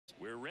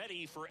We're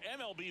ready for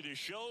MLB The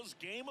Show's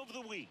Game of the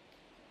Week.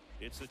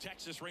 It's the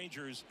Texas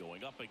Rangers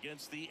going up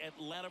against the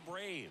Atlanta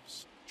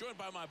Braves. Joined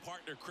by my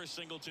partner, Chris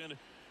Singleton,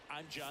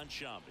 I'm John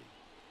Shambi.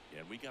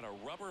 And we got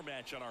a rubber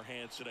match on our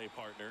hands today,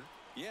 partner.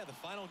 Yeah, the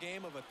final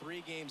game of a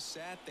three-game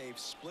set. They've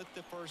split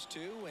the first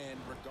two, and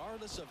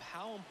regardless of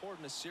how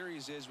important a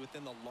series is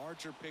within the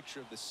larger picture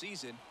of the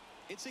season,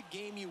 it's a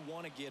game you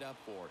want to get up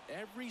for.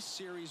 Every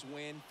series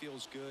win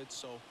feels good,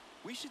 so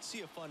we should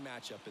see a fun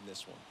matchup in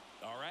this one.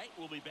 All right,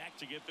 we'll be back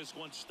to get this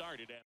one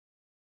started.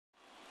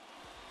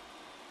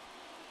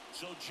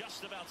 So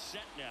just about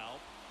set now.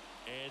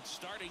 And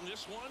starting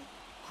this one,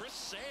 Chris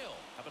Sale.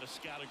 How about a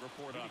scouting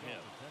report on him?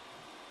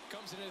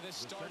 Comes into this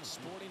start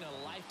sporting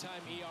a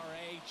lifetime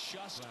ERA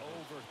just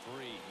over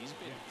 3. He's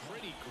been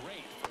pretty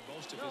great for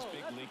most of his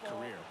big league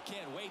career.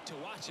 Can't wait to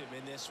watch him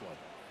in this one.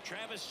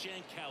 Travis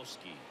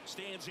Jankowski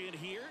stands in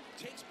here,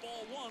 takes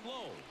ball 1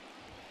 low.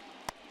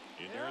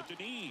 In there at the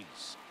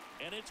knees.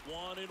 And it's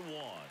 1-1.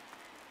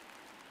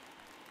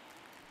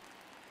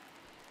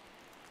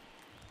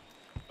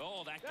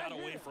 Oh, that got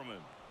away from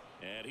him.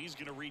 And he's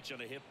going to reach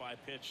on a hit by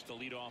pitch to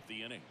lead off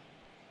the inning.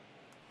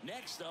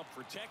 Next up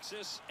for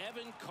Texas,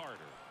 Evan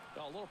Carter.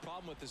 A little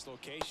problem with his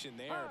location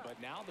there, but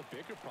now the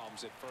bigger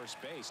problem's at first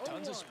base.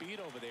 Tons of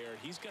speed over there.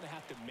 He's going to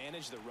have to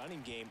manage the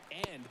running game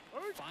and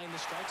find the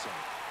strike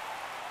zone.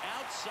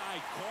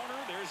 Outside corner,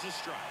 there's a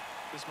strike.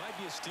 This might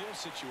be a steal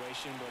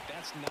situation, but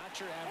that's not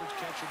your average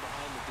catcher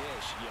behind the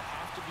dish. You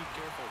have to be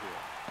careful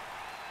here.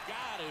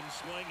 Got him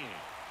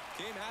swinging.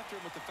 Came after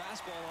him with the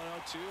fastball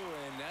on 0-2,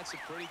 and that's a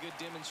pretty good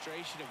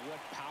demonstration of what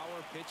power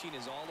pitching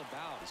is all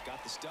about. He's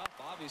got the stuff,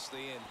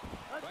 obviously, and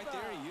right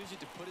there he used it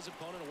to put his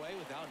opponent away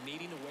without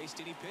needing to waste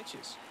any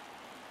pitches.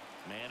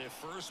 Man at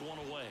first, one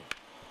away.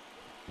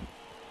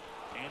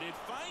 And it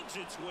finds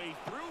its way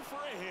through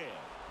for a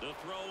hit. The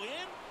throw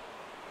in.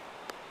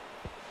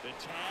 The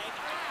tag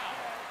out.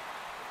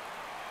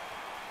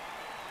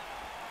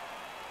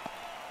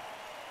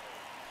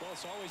 Well,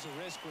 it's always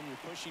a risk when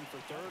you're pushing for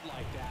third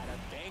like that. A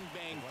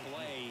bang-bang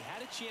play.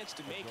 Had a chance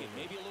to make it.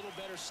 Maybe a little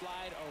better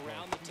slide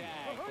around the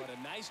tag. But a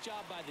nice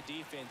job by the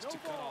defense to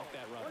cut off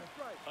that runner.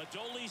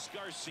 Adolis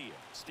Garcia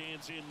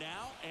stands in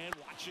now and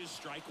watches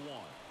strike 1.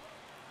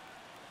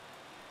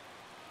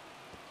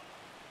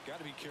 Got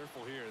to be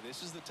careful here.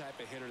 This is the type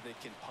of hitter that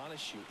can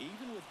punish you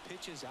even with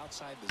pitches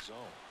outside the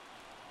zone.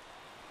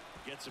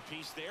 Gets a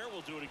piece there.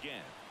 We'll do it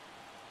again.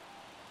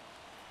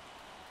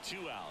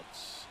 2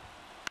 outs.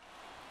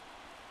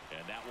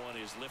 And that one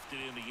is lifted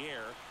in the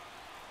air.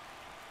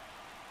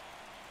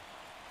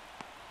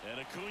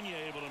 And Acuna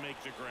able to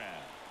make the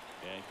grab.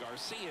 And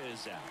Garcia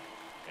is out.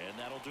 And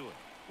that'll do it.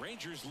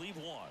 Rangers leave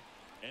 1.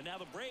 And now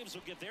the Braves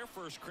will get their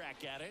first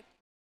crack at it.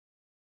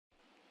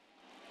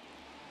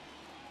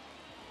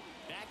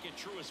 Back at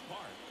Truist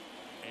Park.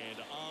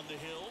 And on the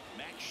hill,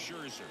 Max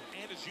Scherzer.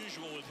 And as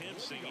usual with him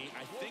singing,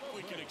 I think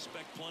we can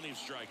expect plenty of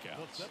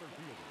strikeouts.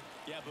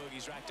 Yeah,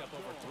 Boogie's racked up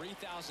over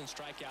 3,000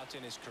 strikeouts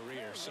in his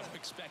career, so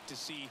expect to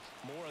see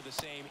more of the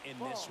same in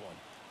this one.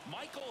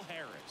 Michael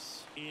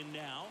Harris in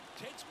now,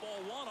 takes ball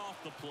 1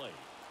 off the plate.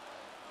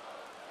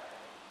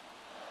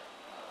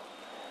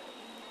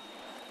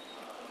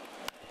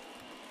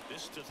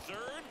 This to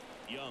third,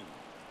 Young.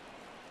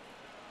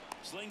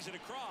 Slings it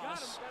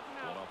across.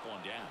 1 up,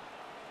 1 down.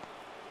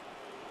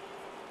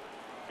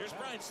 Here's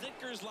Brian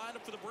Snitker's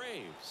lineup for the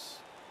Braves.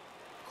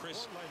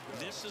 Chris,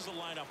 this is a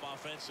lineup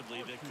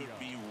offensively that could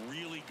be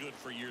really good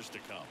for years to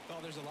come.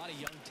 Well, there's a lot of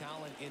young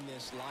talent in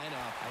this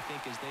lineup. I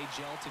think as they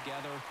gel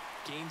together,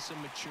 gain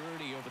some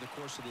maturity over the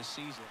course of this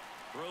season.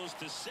 Throws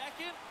to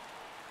second.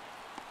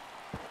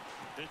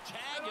 The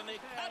tag, and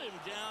they cut him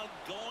down,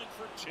 going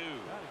for 2.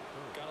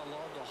 Gotta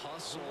love the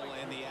hustle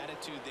and the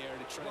attitude there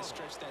to try to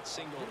stretch that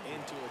single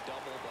into a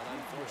double, but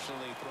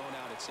unfortunately thrown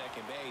out at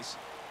second base.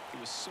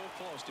 He was so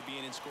close to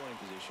being in scoring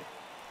position.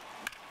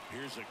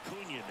 Here's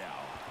Acuna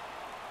now.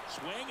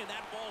 Swing, and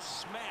that ball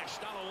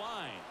smashed on a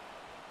line.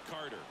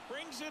 Carter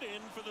brings it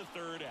in for the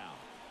 3rd out.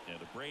 And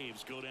the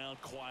Braves go down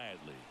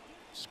quietly.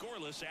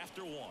 Scoreless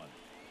after 1.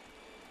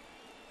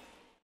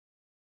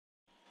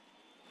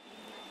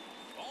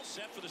 All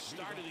set for the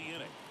start of the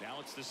inning.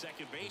 Now it's the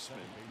second baseman,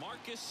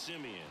 Marcus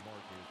Semien.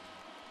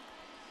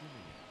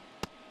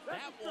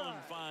 That one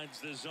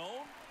finds the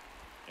zone.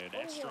 And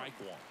that's strike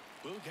 1.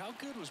 Boog, how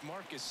good was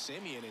Marcus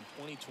Semien in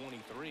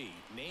 2023?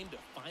 Named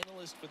a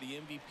finalist for the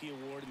MVP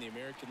award in the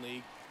American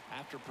League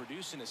after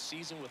producing a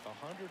season with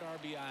 100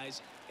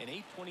 RBIs and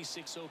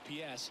 826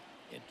 OPS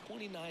and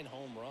 29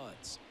 home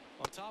runs.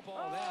 On top of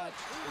all that,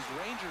 his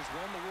Rangers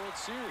won the World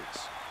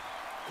Series.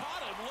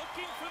 Caught him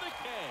looking for the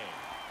K.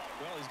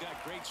 Well, he's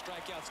got great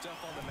strikeout stuff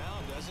on the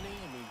mound, doesn't he?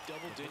 I mean,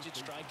 double-digit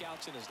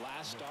strikeouts in his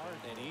last start,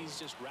 and he's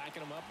just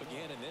racking them up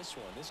again in this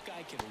one. This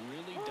guy can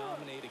really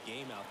dominate a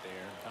game out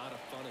there. Not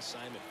a fun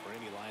assignment for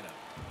any lineup.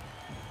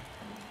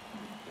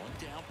 1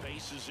 down,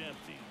 base is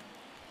empty.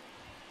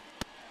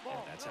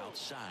 And that's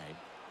outside.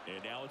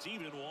 And now it's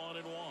even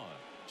 1-1.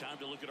 Time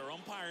to look at our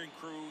umpiring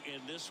crew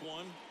in this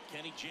one.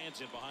 Kenny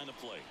Jansen behind the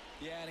plate.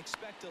 Yeah, and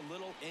expect a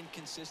little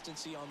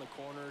inconsistency on the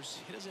corners.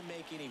 He doesn't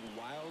make any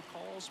wild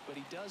calls, but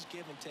he does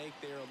give and take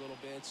there a little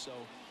bit. So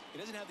he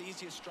doesn't have the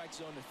easiest strike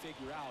zone to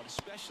figure out,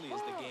 especially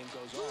as the game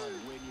goes on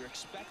when you're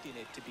expecting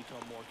it to become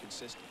more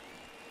consistent.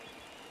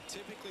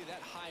 Typically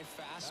that high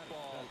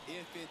fastball,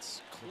 if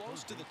it's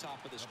close to the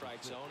top of the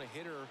strike zone, a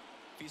hitter,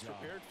 if he's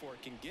prepared for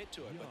it, can get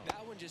to it. But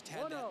that one just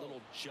had that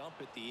little jump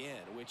at the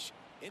end, which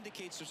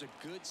indicates there's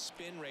a good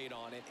spin rate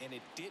on it, and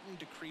it didn't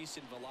decrease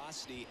in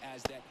velocity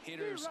as that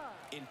hitter's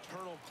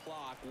internal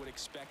clock would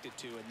expect it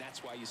to, and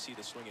that's why you see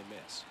the swing and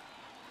miss.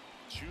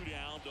 2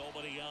 down,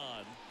 nobody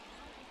on.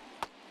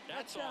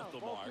 That's off the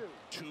mark.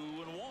 2-1.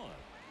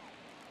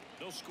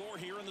 No score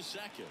here in the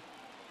second.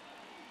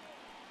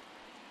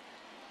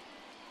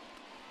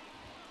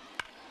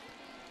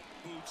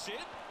 Boots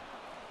it.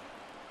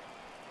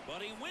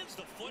 But he wins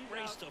the foot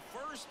race to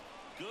first.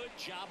 Good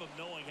job of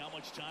knowing how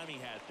much time he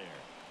had there.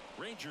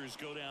 Rangers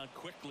go down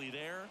quickly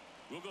there.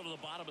 We'll go to the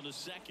bottom of the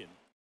second.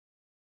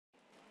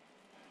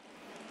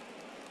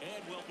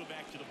 And welcome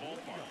back to the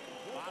ballpark.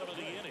 Bottom of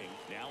the inning.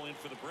 Now in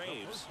for the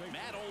Braves,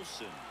 Matt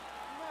Olson.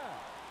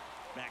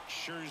 Max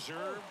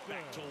Scherzer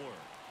back to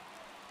work.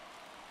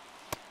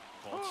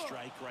 Called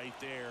strike right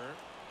there.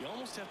 You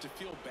almost have to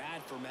feel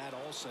bad for Matt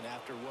Olson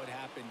after what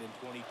happened in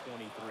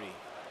 2023.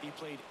 He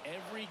played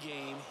every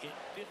game, hit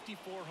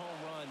 54 home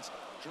runs,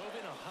 drove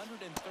in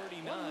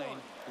 139,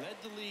 led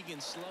the league in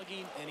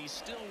slugging, and he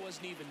still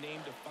wasn't even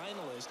named a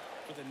finalist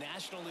for the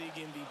National League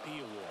MVP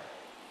award.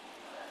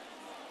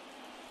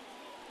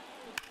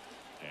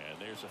 And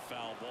there's a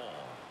foul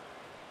ball.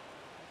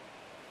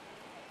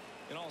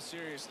 In all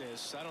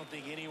seriousness, I don't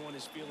think anyone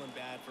is feeling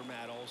bad for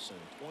Matt Olson.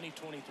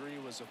 2023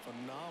 was a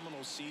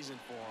phenomenal season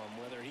for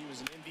him, whether he was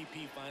an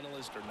MVP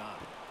finalist or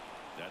not.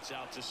 That's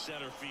out to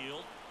center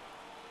field.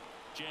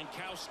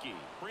 Jankowski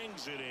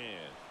brings it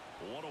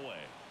in. 1 away.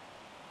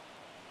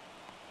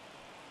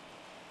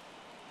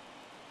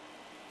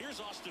 Here's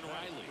Austin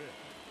Riley.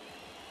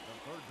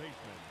 The third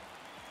baseman,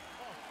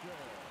 Austin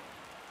Riley.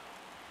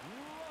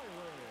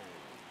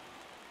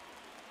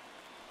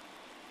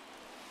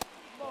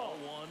 Ball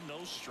 1,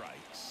 no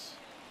strikes.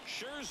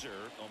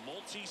 Scherzer, a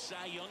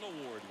multi-Cy Young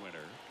Award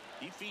winner.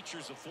 He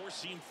features a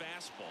 4-seam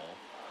fastball,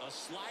 a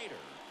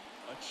slider,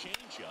 a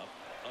changeup,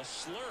 a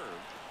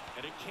slurve,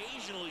 and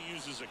occasionally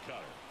uses a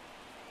cutter.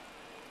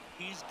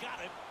 He's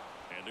got it,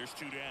 and there's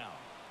 2 down.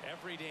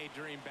 Every day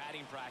during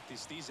batting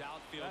practice, these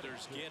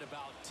outfielders get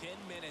about 10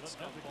 minutes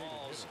of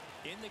balls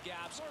in the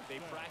gaps. They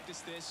practice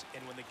this,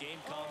 and when the game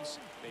comes,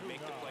 they make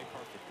the play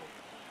perfectly.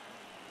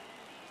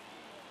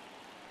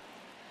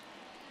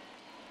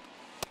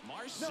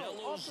 Marcell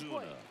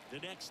Ozuna, the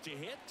next to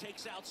hit,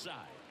 takes outside.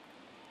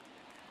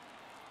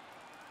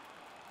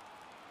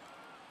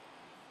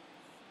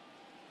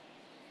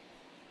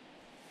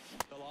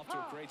 Well, off to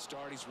a great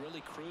start. He's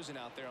really cruising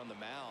out there on the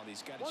mound.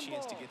 He's got a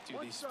chance to get through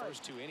these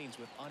first 2 innings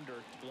with under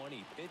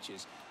 20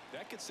 pitches.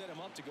 That could set him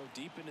up to go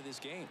deep into this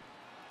game.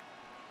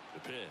 The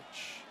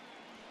pitch.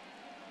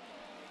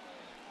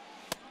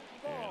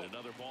 And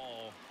another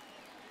ball.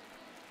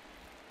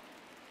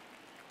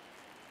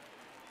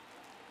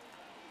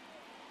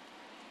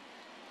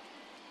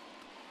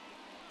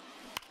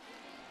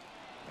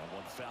 That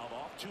one fouled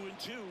off.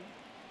 2-2.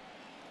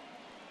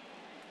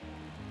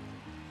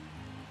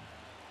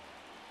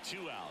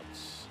 2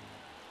 outs.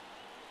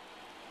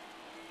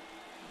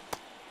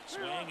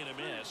 Swing and a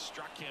miss.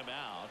 Struck him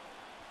out.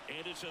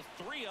 And it's a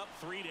 3-up,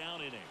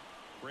 3-down inning.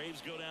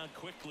 Braves go down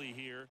quickly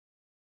here.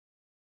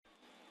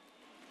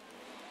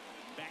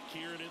 Back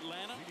here in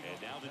Atlanta.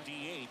 And now the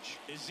DH,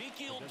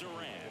 Ezekiel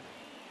Duran.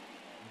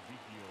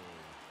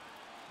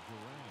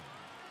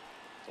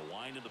 The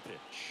wind of the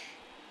pitch.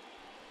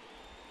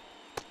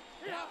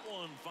 That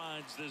one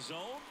finds the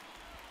zone.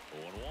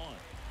 0-1.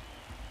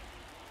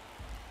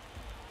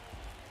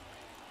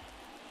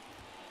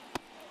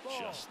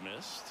 Just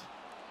missed.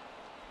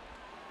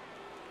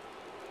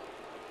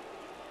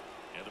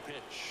 And the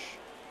pitch.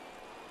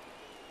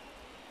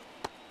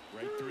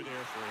 Right through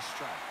there for a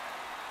strike.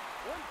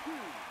 1-2.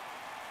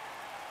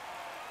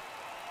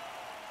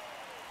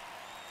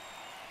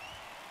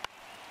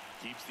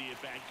 Keeps the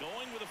at-bat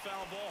going with a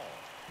foul ball.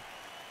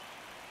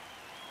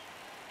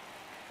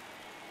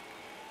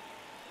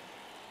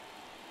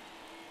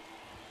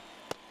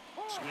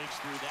 Swings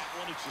through that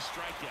one. It's a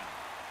strikeout.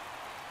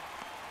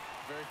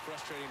 Very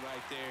frustrating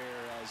right there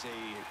as a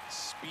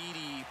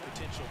speedy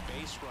potential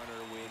base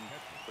runner when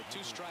with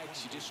 2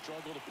 strikes you just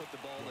struggle to put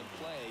the ball in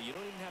play. You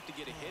don't even have to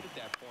get a hit at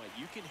that point.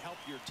 You can help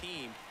your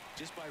team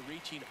just by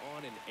reaching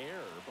on an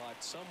error,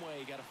 but some way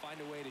you got to find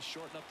a way to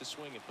shorten up the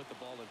swing and put the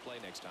ball in play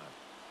next time.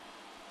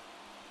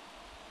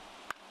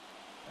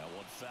 That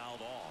one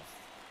fouled off.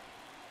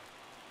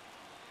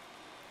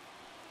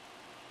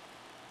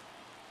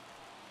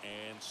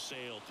 And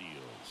Sale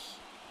deals.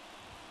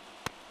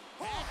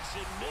 Hacks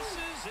and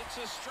misses. It's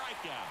a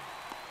strikeout.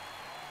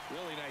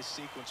 Really nice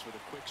sequence with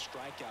a quick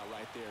strikeout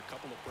right there. A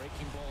couple of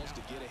breaking balls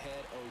to get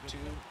ahead 0-2.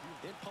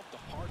 Then pump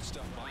the hard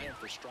stuff by him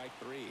for strike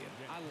 3. And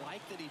I like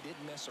that he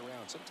didn't mess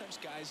around.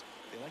 Sometimes guys,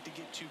 they like to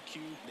get too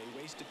cute. They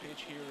waste a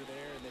pitch here or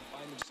there and then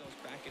find themselves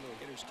back into a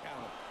hitter's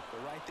count.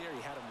 But right there,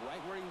 he had him right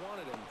where he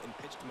wanted him and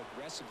pitched him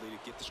aggressively to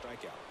get the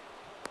strikeout.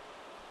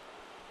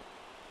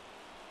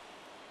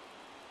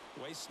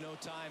 Wastes no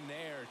time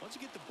there. Once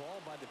you get the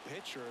ball by the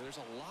pitcher, there's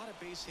a lot of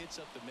base hits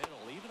up the middle,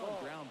 even on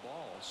ground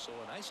balls. So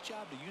a nice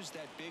job to use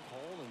that big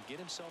hole and get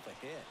himself a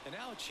hit. And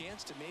now a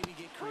chance to maybe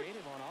get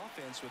creative on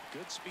offense with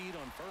good speed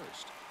on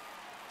first.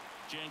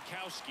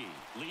 Jankowski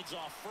leads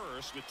off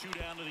first with 2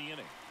 down to the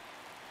inning.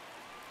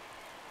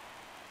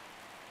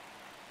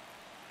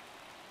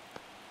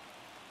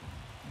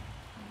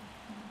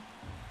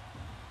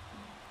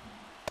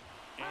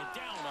 And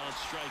down on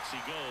strikes he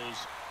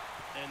goes.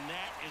 And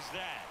that is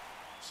that.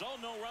 So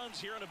no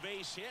runs here on a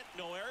base hit,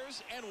 no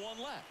errors, and 1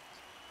 left.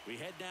 We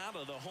head now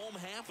to the home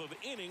half of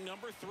inning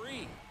number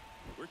 3.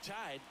 We're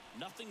tied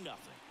 0-0.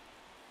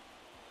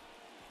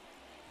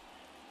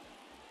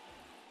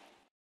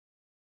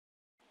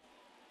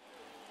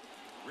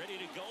 Ready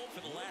to go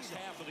for the last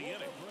half of the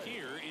inning.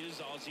 Here is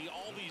Ozzie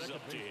Albies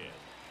up to hit.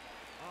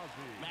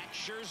 Max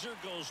Scherzer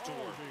goes to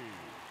work.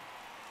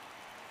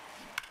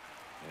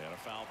 And a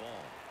foul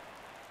ball.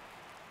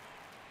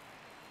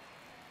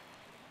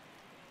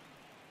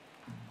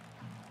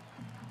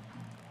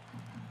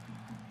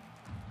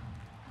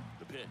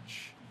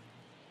 Pitch.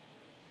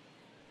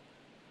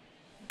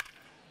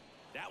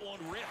 That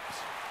one ripped.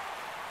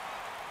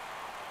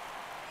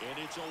 And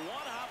it's a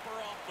one-hopper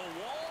off the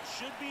wall.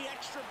 Should be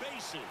extra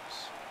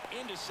bases.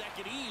 Into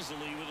second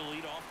easily with a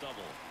leadoff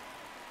double.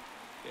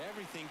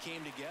 Everything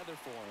came together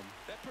for him.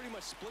 That pretty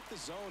much split the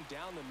zone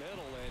down the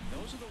middle, and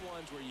those are the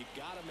ones where you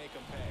got to make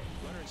them pay.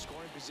 Runner in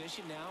scoring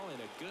position now,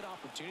 and a good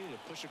opportunity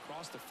to push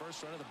across the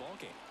first run of the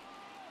ballgame.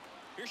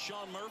 Here's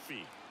Sean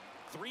Murphy.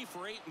 3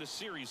 for 8 in the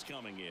series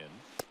coming in.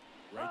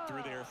 Right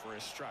through there for a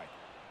strike.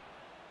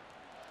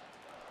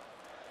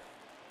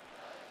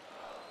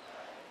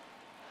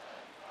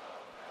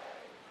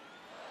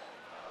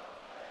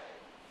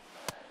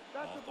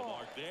 That's off the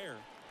mark there.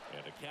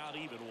 And a count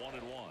even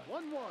 1-1.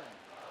 1-1.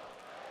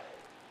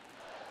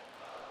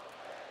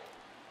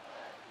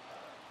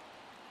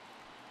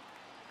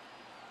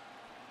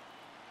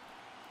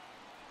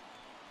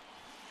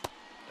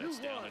 That's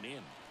down and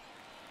in.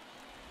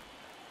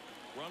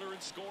 Runner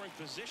in scoring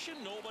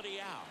position,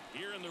 nobody out.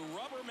 Here in the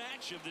rubber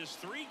match of this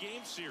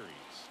 3-game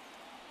series.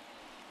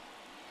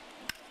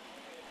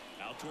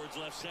 Out towards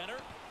left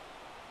center.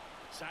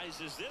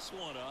 Sizes this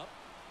one up.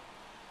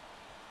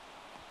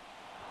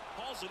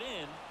 Hauls it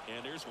in,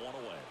 and there's one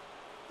away.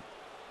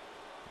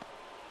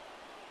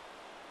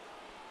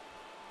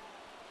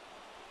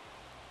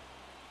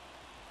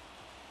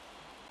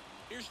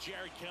 Here's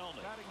Jared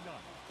Kelnick.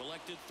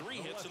 Collected 3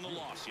 hits in the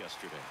loss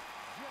yesterday.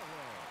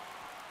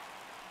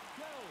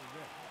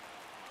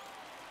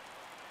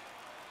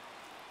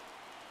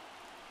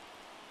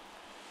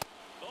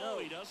 Oh,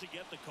 he doesn't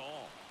get the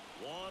call.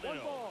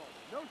 1-0. Ball,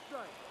 no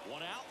strike.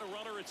 1 out, the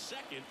runner at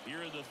second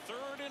here in the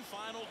 3rd and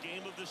final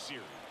game of the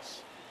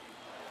series.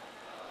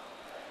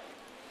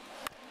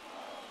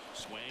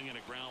 Swing and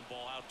a ground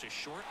ball out to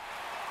short.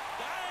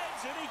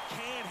 Dives and he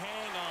can't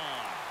hang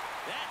on.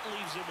 That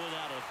leaves him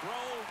without a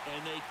throw,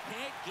 and they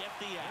can't get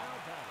the out.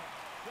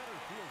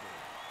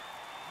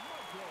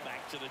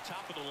 Back to the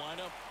top of the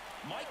lineup,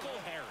 Michael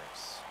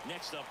Harris.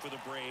 Next up for the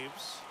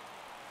Braves.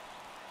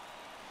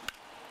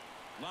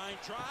 Line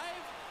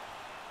drive.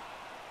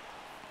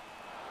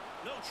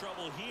 No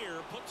trouble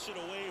here. Puts it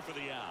away for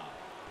the out.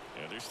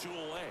 And there's 2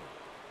 away.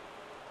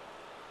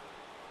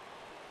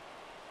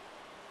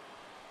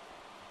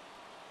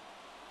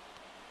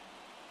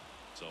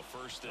 So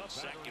first and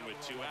second with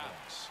 2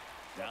 outs.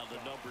 Now the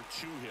number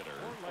 2 hitter,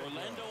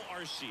 Orlando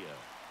Arcia.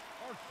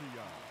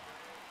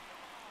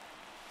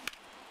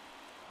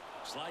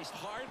 Sliced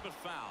hard but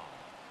foul.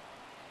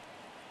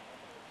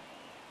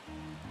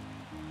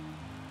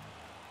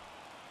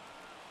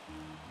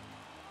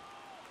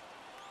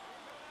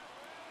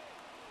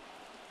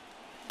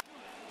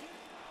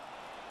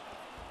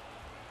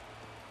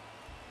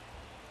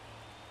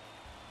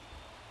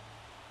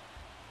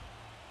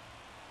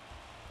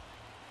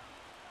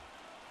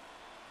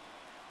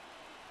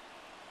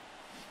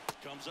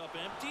 Comes up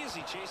empty as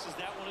he chases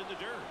that one in the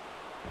dirt.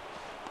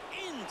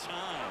 In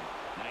time.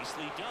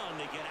 Nicely done.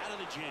 They get out of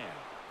the jam.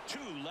 2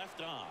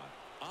 left on.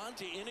 On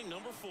to inning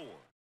number 4. And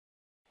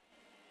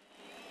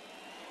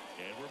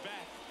we're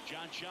back.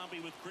 John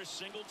Sciambi with Chris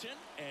Singleton.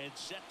 And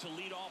set to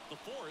lead off the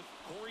 4th,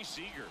 Corey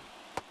Seager.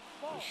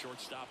 The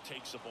shortstop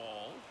takes the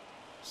ball.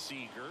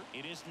 Seager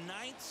in his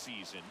 9th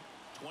season.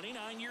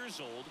 29 years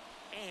old.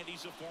 And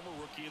he's a former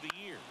Rookie of the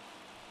Year.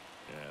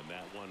 And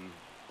that one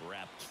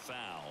wrapped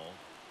foul.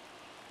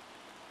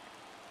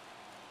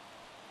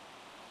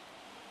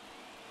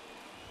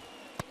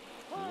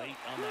 Late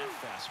on that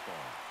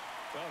fastball.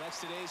 Well, that's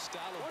today's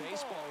style of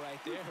baseball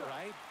right there,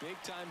 right?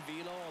 Big-time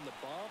velo on the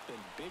bump and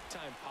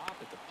big-time pop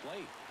at the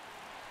plate.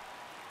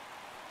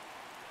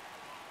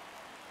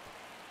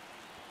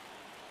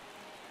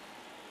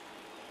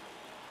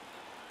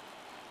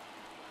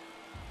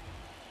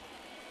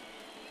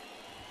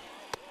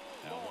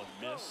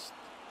 just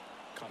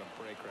caught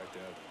a break right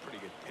there. Pretty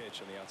good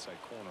pitch on the outside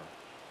corner.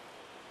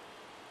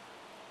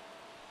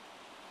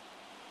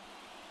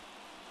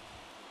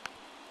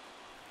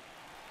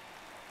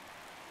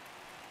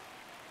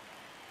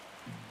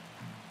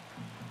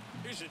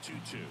 Here's a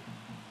 2-2.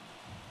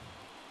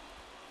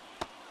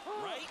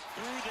 Right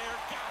through there,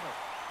 got him.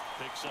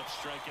 Picks up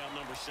strikeout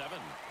number 7.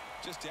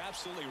 Just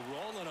absolutely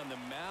rolling on the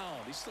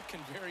mound. He's looking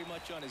very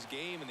much on his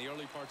game in the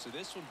early parts of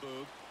this one,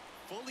 Boog.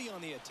 Fully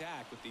on the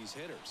attack with these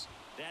hitters.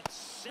 That's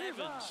 7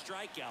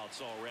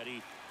 strikeouts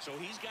already, so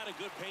he's got a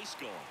good pace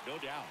going, no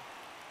doubt.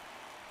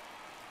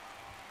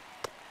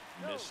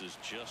 Misses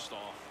just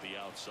off the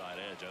outside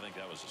edge. I think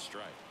that was a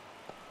strike.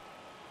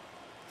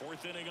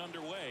 4th inning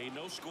underway,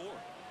 no score.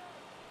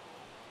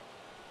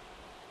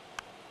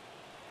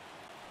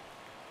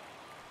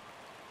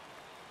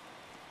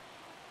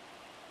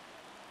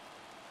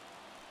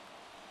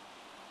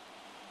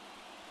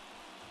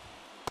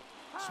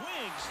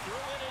 Swings through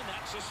it, and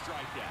that's a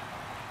strikeout.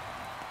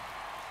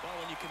 Well,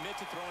 when you commit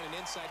to throwing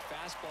an inside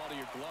fastball to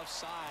your glove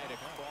side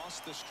across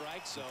the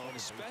strike zone,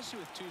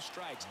 especially with 2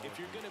 strikes, if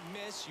you're going to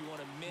miss, you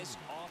want to miss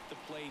off the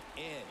plate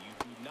in. You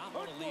do not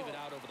want to leave it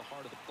out over the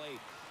heart of the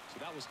plate. So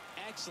that was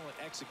excellent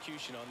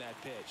execution on that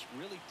pitch.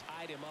 Really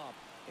tied him up,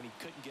 and he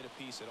couldn't get a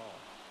piece at all.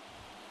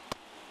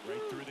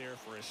 Right through there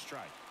for a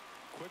strike.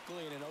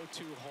 Quickly in an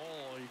 0-2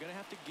 hole, you're going to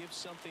have to give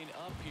something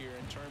up here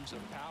in terms of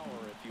power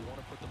if you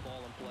want to put the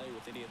ball in play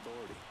with any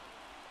authority.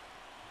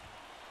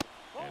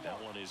 And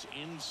that one is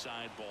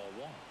inside ball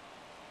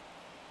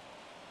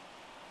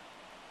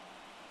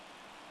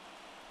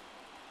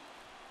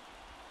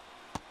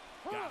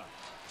 1. Got him.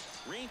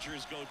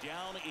 Rangers go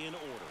down in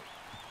order.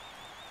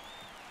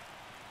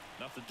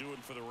 Nothing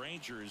doing for the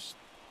Rangers.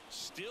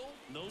 Still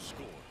no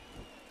score.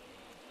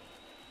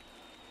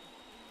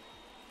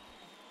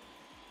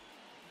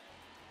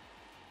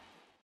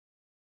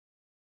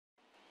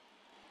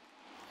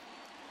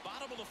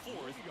 Bottom of the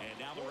 4th, and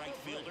now the right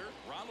fielder,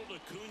 Ronald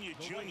Acuna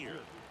Jr.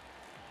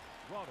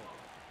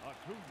 Ronald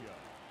Acuna.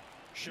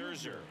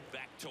 Scherzer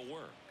back to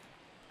work.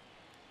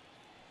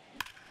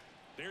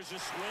 There's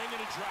a swing and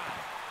a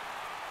drive.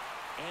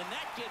 And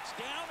that gets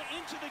down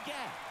into the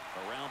gap.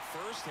 Around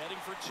first,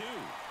 heading for 2.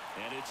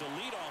 And it's a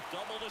leadoff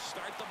double to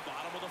start the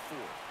bottom of the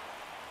 4th.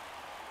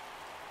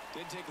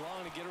 Didn't take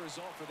long to get a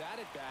result for that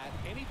at bat.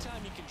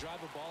 Anytime you can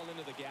drive a ball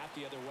into the gap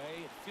the other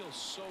way, it feels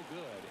so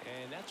good.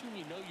 And that's when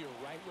you know you're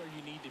right where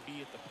you need to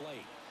be at the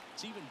plate.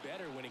 It's even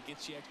better when it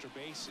gets you extra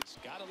bases.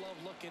 Gotta love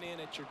looking in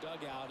at your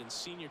dugout and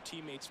seeing your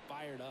teammates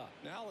fired up.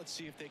 Now let's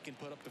see if they can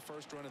put up the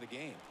first run of the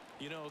game.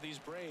 You know, these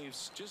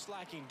Braves just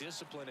lacking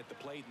discipline at the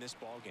plate in this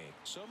ball game.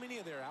 So many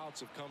of their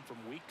outs have come from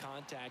weak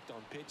contact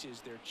on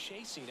pitches they're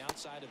chasing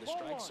outside of the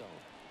strike zone.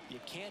 You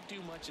can't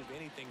do much of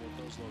anything with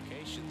those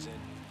locations, and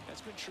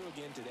that's been true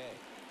again today.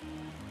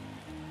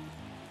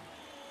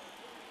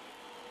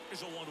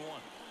 Here's a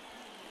 1-1.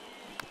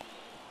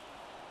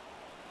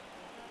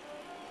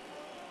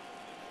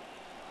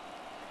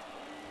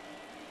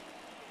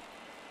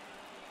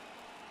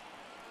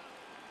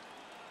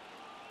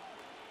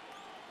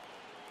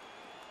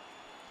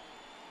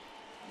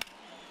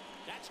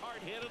 That's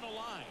hard hit in the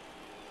line.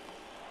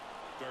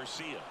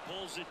 Garcia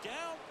pulls it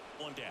down.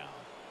 1 down.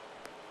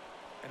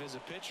 And as a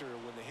pitcher,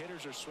 when the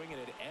hitters are swinging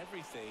at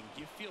everything,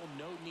 you feel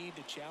no need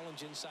to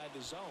challenge inside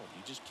the zone.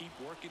 You just keep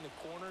working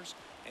the corners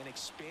and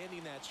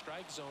expanding that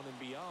strike zone and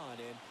beyond,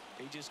 and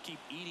they just keep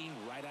eating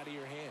right out of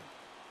your hand.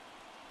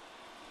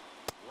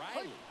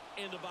 Riley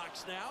in the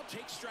box now.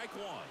 Takes strike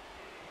 1.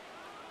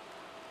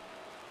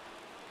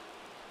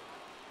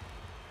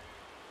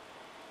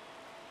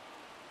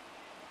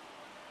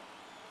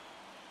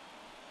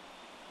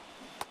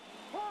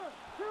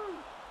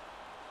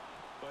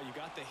 Well, you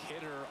got the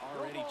hitter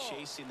already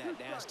chasing that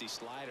nasty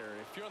slider.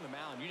 If you're on the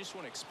mound, you just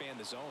want to expand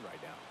the zone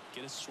right now.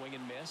 Get a swing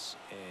and miss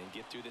and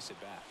get through this at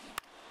bat.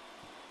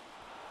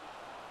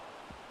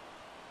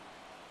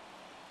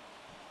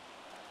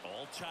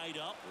 All tied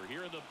up. We're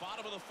here in the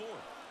bottom of the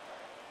 4th.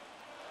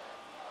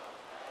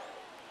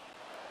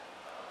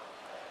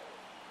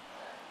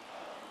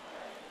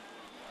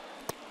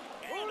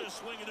 And a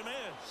swing and a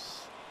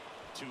miss.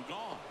 2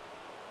 gone.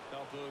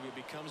 Well, Boog, it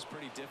becomes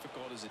pretty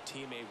difficult as a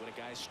teammate when a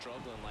guy's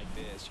struggling like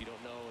this. You don't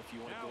know if you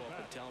want to go up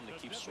and tell him to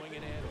keep swinging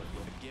it or if you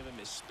want to give him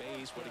his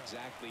space, what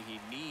exactly he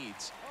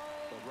needs.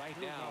 But right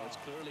now, it's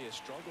clearly a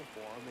struggle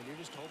for him, and you're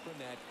just hoping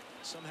that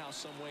somehow,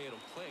 some way it'll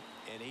click,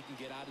 and he can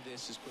get out of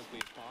this as quickly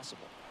as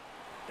possible.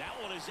 That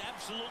one is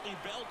absolutely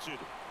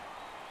belted.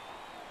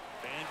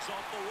 Banks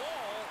off the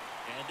wall,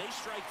 and they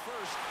strike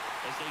first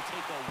as they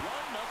take a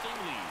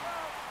 1-0 lead.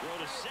 Throw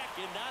to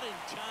second, not in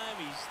time.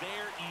 He's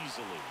there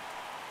easily.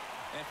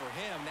 And for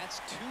him, that's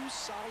 2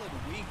 solid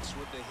weeks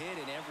with the hit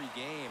in every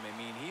game. I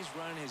mean, he's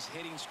running his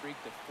hitting streak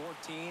to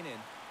 14,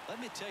 and let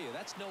me tell you,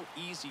 that's no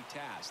easy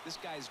task. This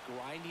guy's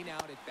grinding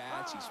out at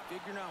bats. He's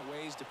figuring out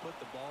ways to put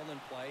the ball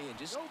in play and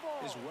just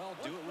as well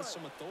do it with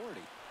some authority.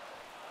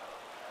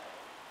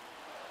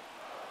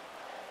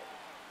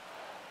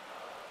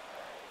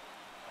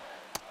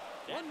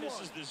 That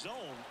misses the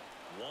zone.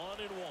 1-1.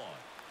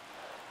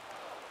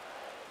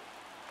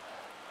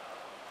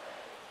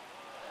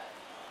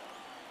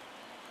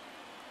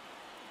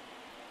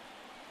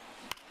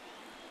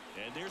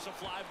 And there's a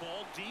fly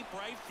ball deep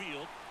right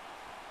field.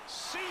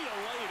 See you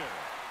later.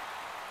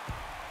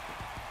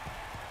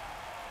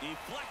 He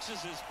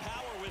flexes his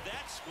power with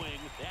that swing.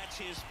 That's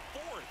his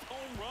 4th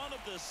home run of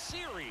the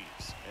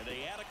series. And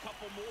they add a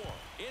couple more.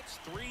 It's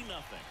 3-0.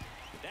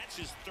 That's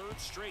his 3rd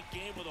straight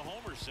game with a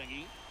homer,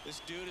 Singy.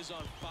 This dude is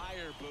on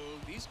fire,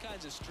 Boog. These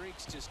kinds of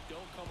streaks just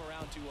don't come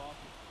around too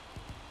often.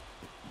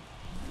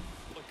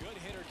 A good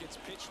hitter gets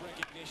pitch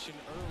recognition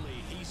early.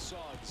 He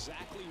saw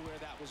exactly where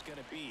that was going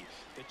to be.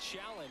 The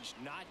challenge,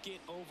 not get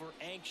over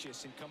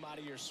anxious and come out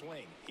of your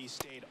swing. He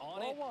stayed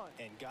on it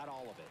and got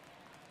all of it.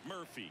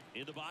 Murphy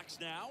in the box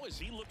now as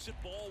he looks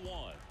at ball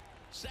 1.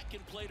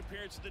 Second plate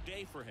appearance of the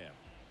day for him.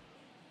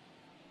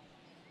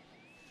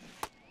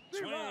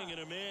 Swing and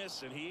a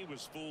miss, and he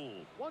was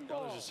fooled. Well,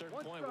 there's a certain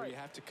point where you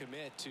have to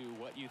commit to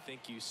what you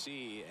think you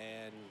see,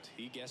 and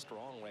he guessed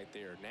wrong right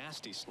there.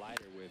 Nasty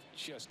slider with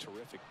just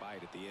terrific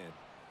bite at the end.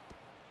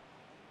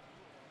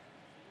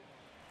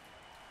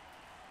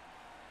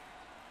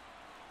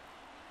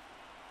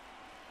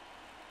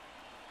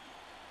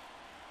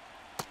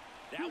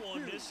 That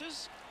one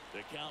misses.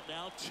 The count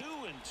now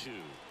 2-2.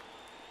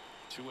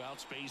 2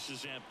 outs, base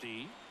is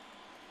empty.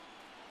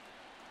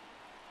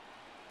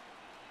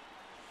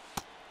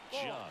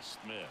 Just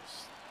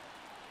missed.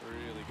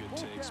 Really good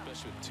take,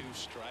 especially with 2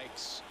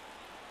 strikes.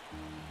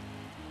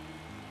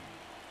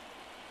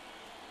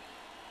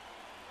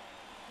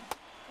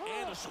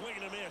 And a swing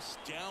and a miss.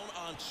 Down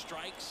on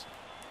strikes.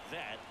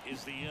 That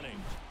is the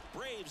inning.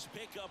 Braves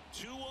pick up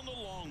 2 on the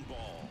long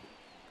ball.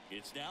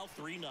 It's now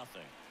 3-0.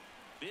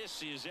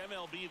 This is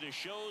MLB The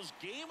Show's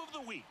Game of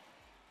the Week.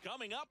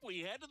 Coming up,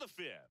 we head to the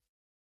 5th.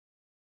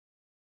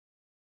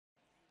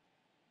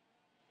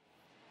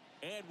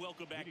 And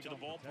welcome back to the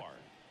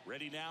ballpark.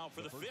 Ready now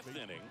for the 5th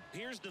inning.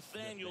 Here's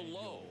Nathaniel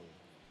Lowe.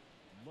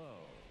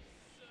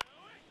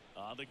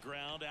 On the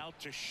ground out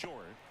to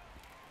short.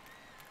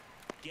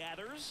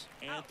 Gathers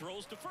and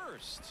throws to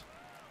first.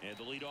 And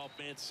the leadoff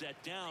man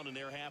set down in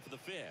their half of the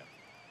 5th.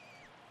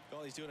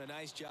 Well, he's doing a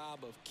nice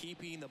job of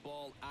keeping the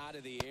ball out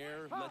of the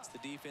air. Lets the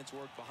defense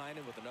work behind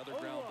him with another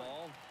ground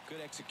ball.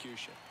 Good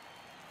execution.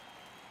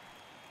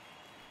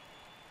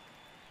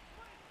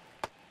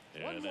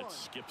 And that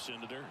skips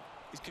into dirt.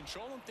 He's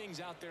controlling things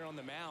out there on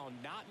the mound,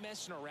 not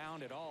messing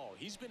around at all.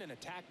 He's been in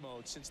attack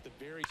mode since the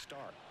very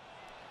start.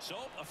 So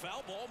a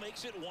foul ball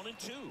makes it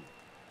 1-2.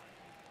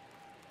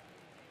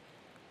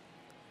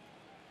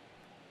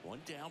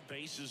 1 down,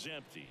 base is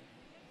empty.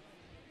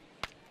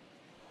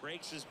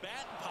 Breaks his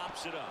bat and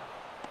pops it up.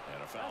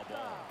 And a foul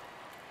ball.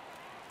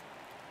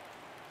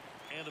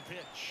 And the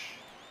pitch.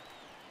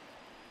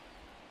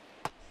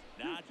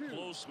 Not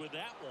close with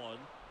that one.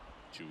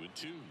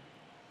 2-2.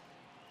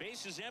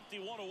 Base is empty,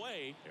 1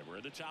 away, and we're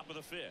at the top of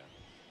the 5th.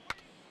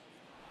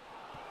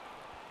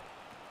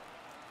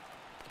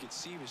 You could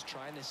see he was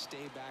trying to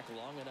stay back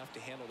long enough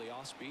to handle the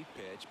off-speed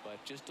pitch, but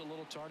just a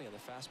little tardy on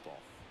the fastball.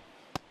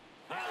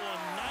 That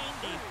one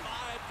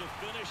 95 to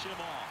finish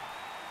him off.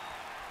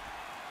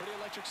 Pretty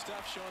electric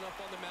stuff showing up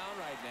on the mound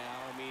right now.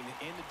 I mean,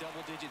 into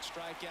double-digit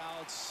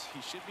strikeouts. He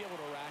should be able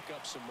to rack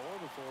up some more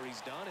before he's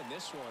done in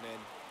this one.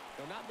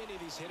 And not many of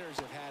these hitters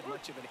have had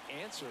much of an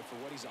answer for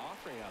what he's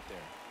offering out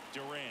there.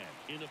 Duran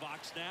in the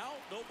box now.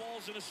 No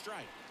balls and a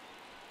strike.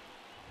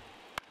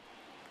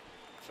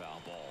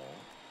 Foul ball.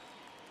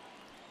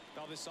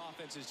 Well, this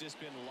offense has just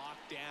been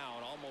locked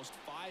down. Almost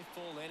 5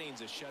 full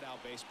innings of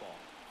shutout baseball.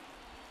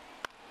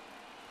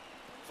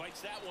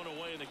 Fights that one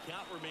away, and the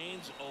count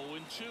remains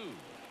 0-2.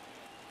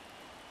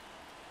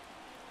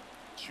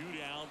 2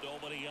 down,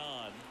 nobody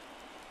on.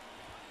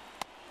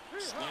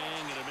 Swing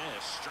and a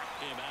miss. Struck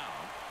him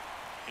out.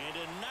 And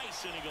a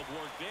nice inning of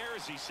work there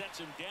as he sets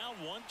him down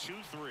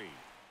 1-2-3.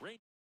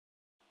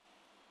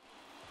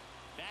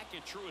 Back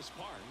at Truist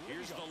Park.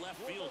 Here's the left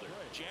fielder,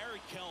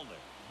 Jared Kelnick.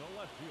 The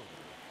left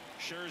fielder.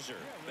 Scherzer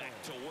back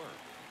to work.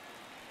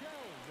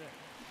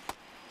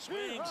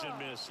 Swings and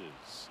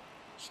misses.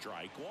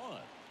 Strike 1.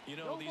 You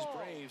know, these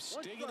Braves,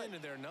 digging into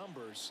their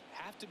numbers,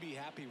 have to be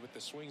happy with the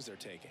swings they're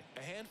taking.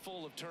 A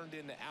handful have turned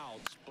into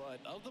outs, but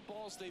of the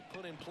balls they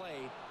put in play,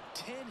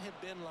 10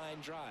 have been line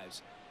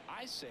drives.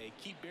 I say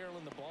keep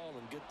barreling the ball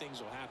and good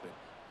things will happen.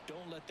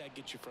 Don't let that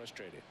get you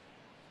frustrated.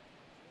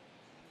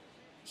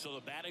 So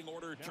the batting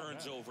order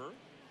turns over.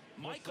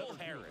 Michael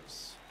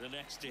Harris, the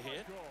next to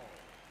hit.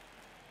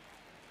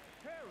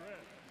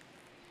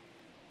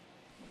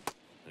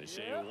 They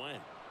say it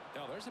went.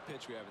 Now, there's a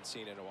pitch we haven't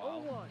seen in a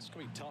while. It's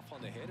going to be tough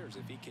on the hitters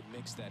if he can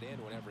mix that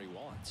in whenever he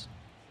wants.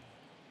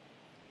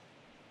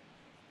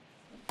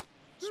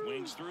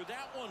 Swings through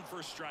that one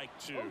for strike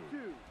 2.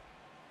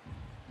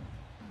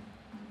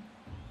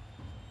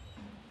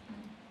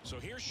 So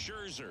here's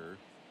Scherzer.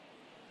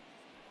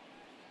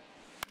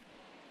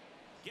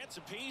 Gets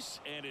a piece,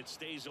 and it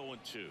stays 0-2.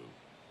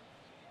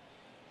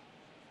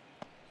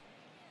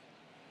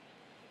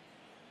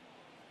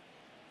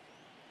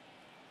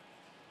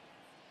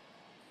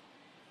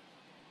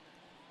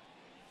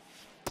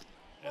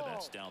 And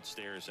that's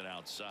downstairs and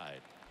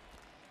outside.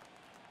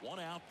 1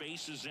 out,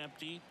 base is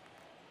empty.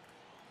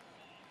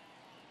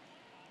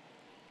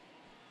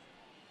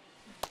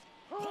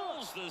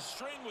 Pulls the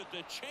string with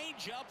the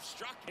changeup,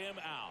 struck him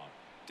out.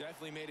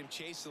 Definitely made him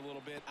chase a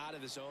little bit out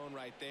of the zone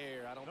right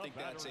there. I don't think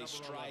that's a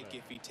strike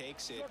if he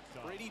takes it.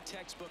 Pretty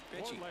textbook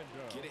pitching.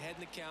 Get ahead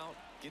in the count,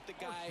 get the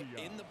guy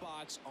in the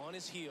box on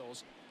his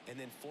heels, and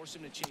then force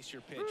him to chase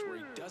your pitch where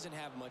he doesn't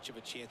have much of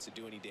a chance to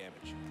do any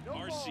damage.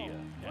 Garcia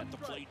at the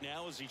plate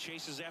now as he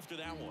chases after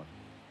that one.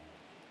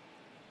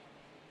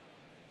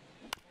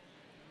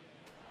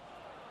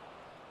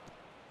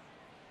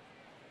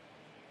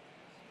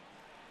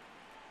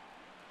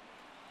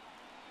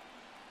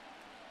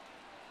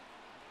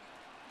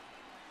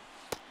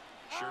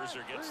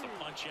 Scherzer gets the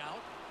punch out,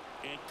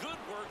 and good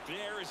work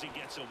there as he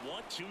gets a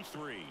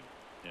 1-2-3.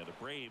 Now the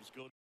Braves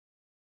go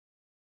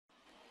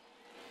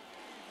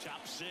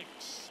top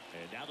six,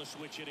 and now the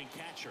switch hitting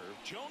catcher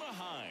Jonah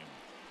Heim.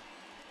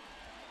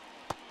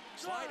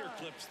 Slider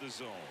clips the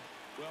zone.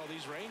 Well,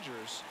 these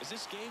Rangers, as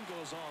this game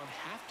goes on,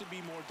 have to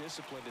be more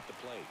disciplined at the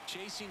plate.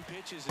 Chasing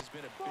pitches has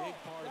been a big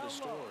part of the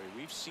story.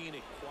 We've seen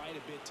it quite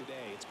a bit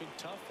today. It's been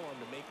tough for them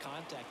to make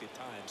contact at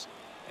times,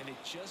 and it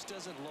just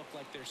doesn't look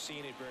like they're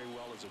seeing it very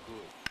well as a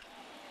group.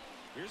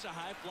 Here's a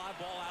high fly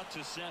ball out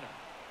to center.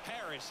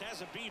 Harris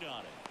has a beat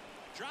on it.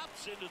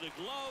 Drops into the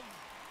glove.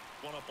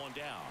 One up, one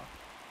down.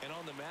 And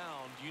on the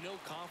mound, you know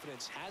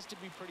confidence has to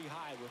be pretty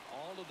high with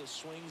all of the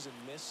swings and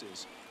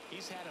misses.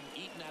 He's had them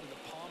eaten out of the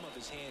palm of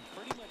his hand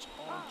pretty much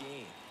all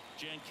game.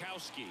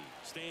 Jankowski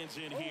stands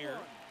in here.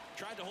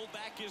 Tried to hold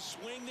back his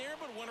swing there,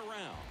 but went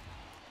around.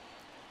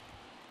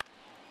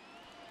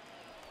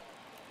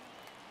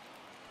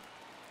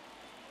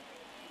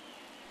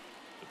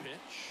 The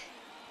pitch.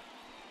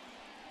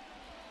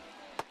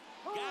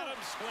 Got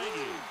him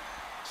swinging.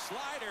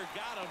 Slider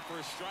got him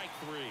for strike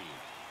three.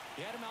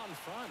 He had him out in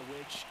front,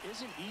 which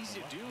isn't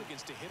easy to do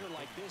against a hitter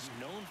like this,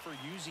 known for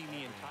using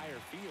the entire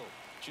field.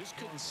 Just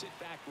couldn't sit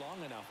back long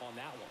enough on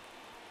that one.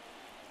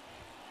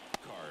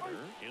 Carter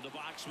in the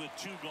box with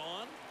two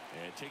gone,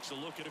 and takes a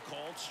look at a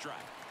called strike.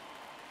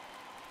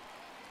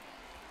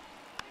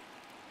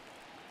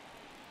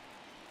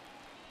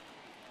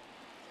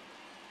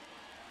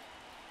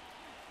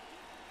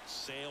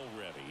 Sale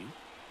ready.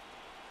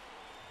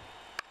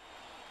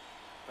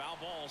 Foul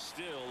ball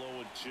still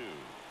 0-2.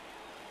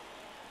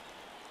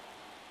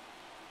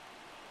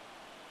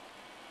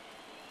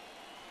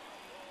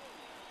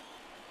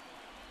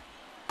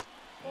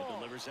 And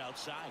delivers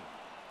outside.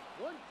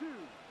 1-2.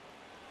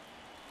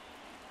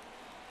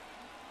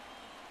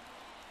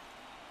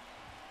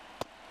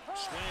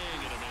 Swing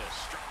and a miss.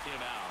 Struck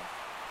him out.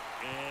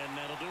 And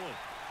that'll do it.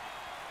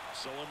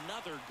 So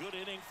another good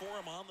inning for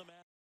him on the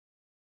mat.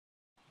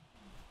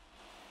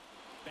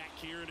 Back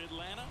here in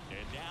Atlanta.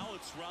 And now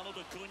it's Ronald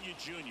Acuna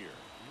Jr.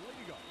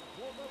 Leading up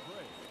for the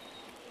Braves,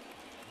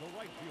 the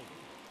right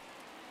fielder,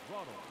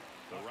 Ronald.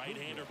 The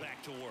right-hander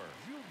back to work.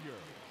 Jr.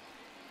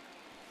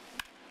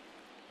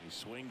 He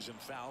swings and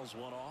fouls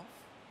one off.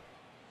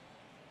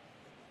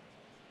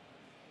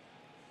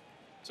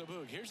 So,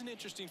 Boog, here's an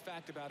interesting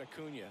fact about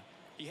Acuna.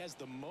 He has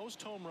the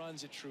most home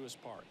runs at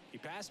Truist Park. He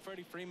passed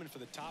Freddie Freeman for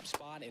the top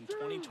spot in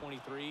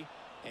 2023,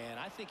 and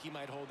I think he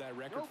might hold that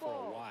record for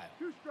a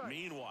while.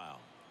 Meanwhile,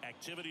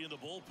 activity in the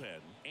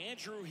bullpen.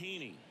 Andrew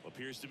Heaney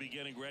appears to be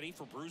getting ready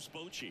for Bruce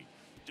Bochy.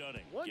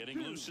 Dunning getting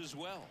loose as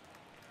well.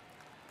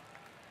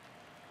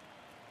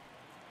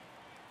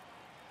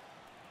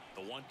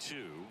 The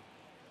 1-2.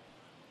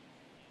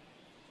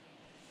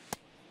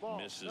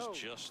 Misses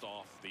just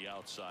off the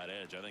outside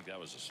edge. I think that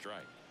was a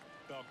strike.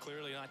 Well,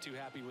 clearly not too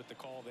happy with the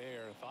call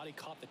there. Thought he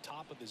caught the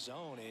top of the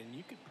zone, and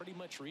you could pretty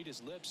much read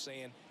his lips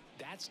saying,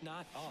 that's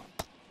not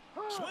up.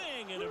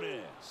 Swing and a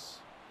miss.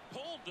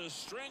 Pulled the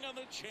string on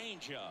the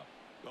changeup.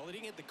 Well, he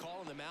didn't get the call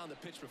on the mound the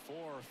pitch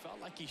before. Felt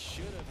like he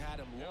should have had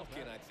him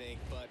looking, I think.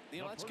 But,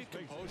 you know, that's good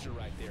composure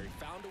right there. He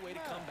found a way to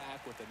come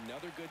back with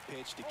another good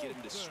pitch to get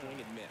him to swing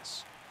and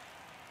miss.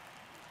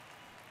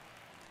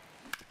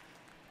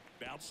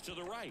 Bounce to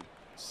the right.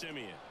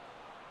 Simeon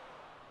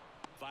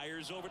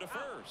fires over to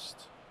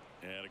first,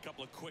 and a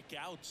couple of quick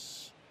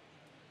outs.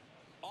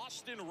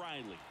 Austin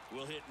Riley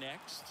will hit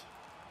next.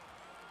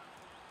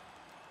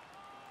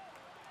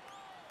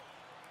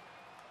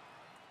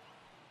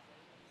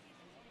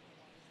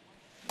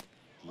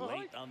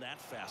 Late on that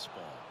fastball.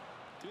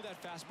 Threw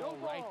that fastball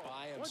right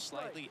by him,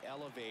 slightly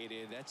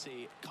elevated. That's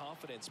a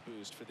confidence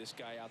boost for this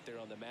guy out there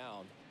on the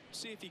mound.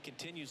 See if he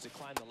continues to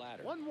climb the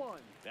ladder. 1-1.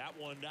 That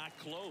one not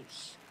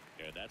close.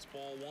 And that's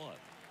ball one.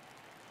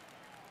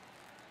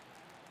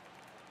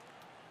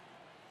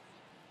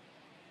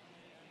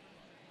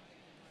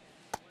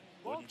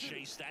 Wouldn't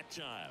chase that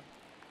time.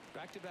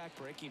 Back-to-back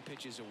breaking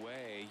pitches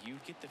away, you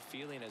get the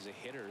feeling as a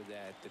hitter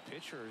that the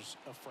pitcher's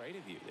afraid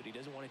of you, that he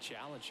doesn't want to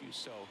challenge you.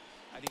 So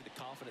I think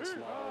the confidence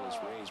level is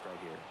raised right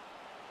here.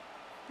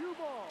 2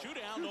 balls. Two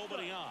down,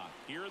 nobody on.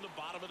 Here in the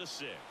bottom of the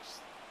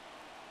sixth.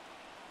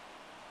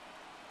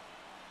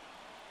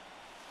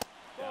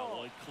 That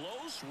one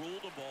close,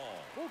 ruled a ball.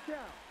 Full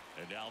count.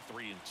 And now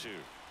 3-2.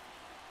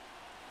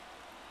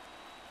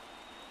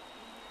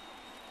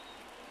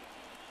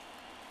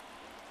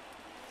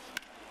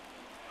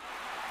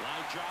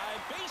 Line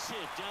drive, base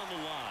hit down the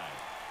line.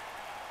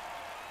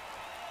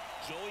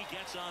 So he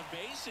gets on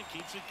base and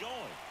keeps it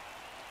going.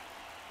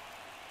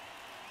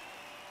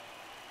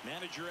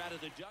 Manager out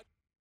of the duck.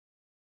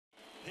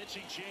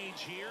 Pitching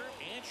change here,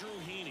 Andrew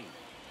Heaney.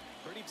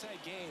 Pretty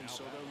tight game,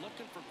 so they're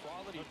looking for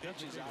quality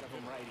pitches out of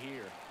him right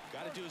here.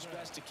 Got to do his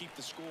best to keep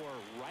the score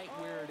right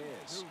where it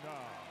is.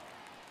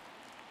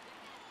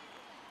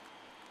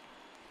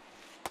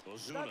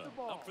 Ozuna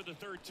up for the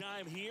third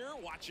time here.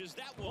 Watches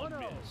that one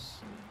miss.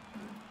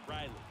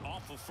 Riley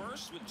off of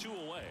first with 2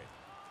 away.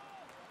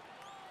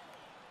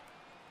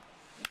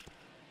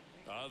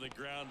 On the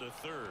ground to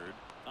third.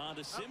 On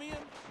to Simeon.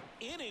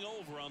 Inning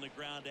over on the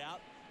ground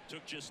out.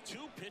 Took just 2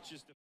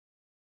 pitches to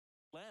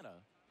Atlanta,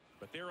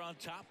 but they're on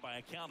top by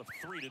a count of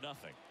 3-0.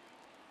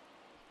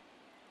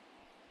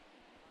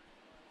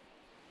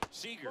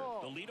 Seager,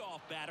 the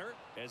leadoff batter,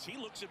 as he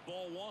looks at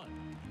ball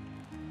 1.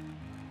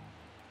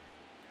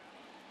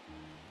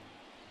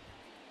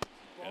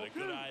 And a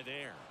good eye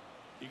there.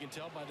 You can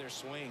tell by their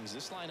swings,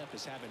 this lineup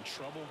is having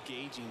trouble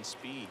gauging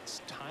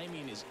speeds.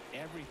 Timing is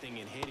everything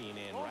in hitting,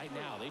 and right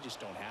now they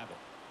just don't have it.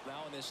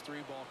 Now in this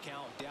 3-ball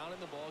count, down in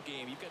the ball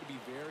game, you've got to be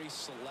very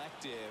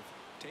selective.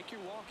 Take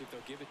your walk if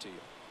they'll give it to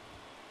you.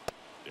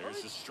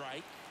 There's a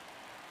strike.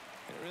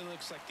 It really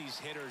looks like these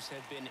hitters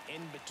have been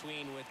in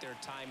between with their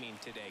timing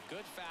today.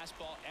 Good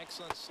fastball,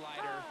 excellent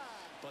slider,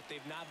 but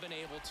they've not been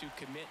able to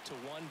commit to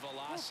one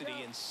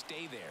velocity and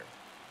stay there.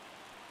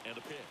 And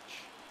a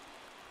pitch.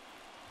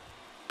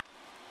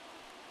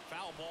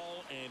 Foul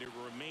ball, and it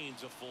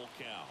remains a full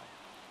count.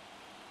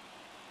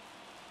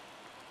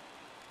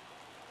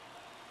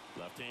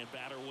 Left-hand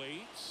batter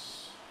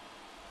waits.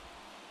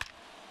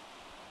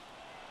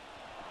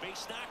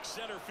 Base knock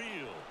center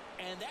field.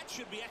 And that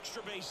should be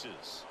extra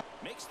bases.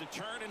 Makes the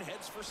turn and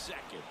heads for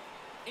second.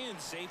 In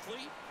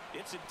safely.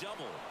 It's a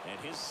double and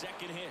his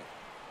second hit.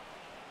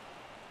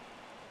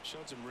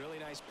 Showed some really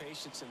nice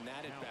patience in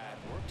that at bat.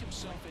 Worked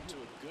himself into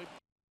a good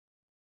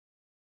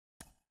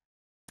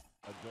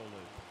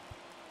Adolis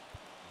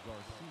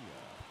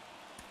Garcia.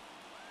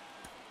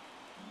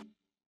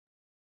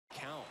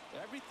 Count.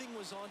 Everything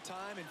was on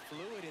time and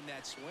fluid in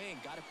that swing.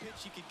 Got a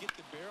pitch you could get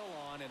the barrel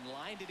on and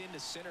lined it into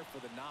center for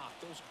the knock.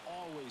 Those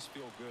always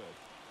feel good.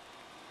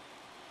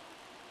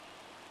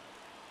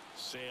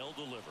 Sale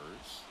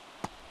delivers.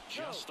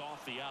 Just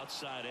off the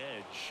outside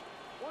edge.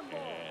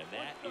 And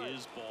that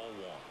is ball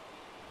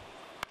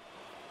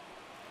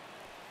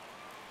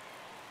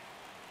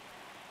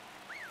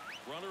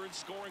 1. Runner in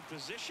scoring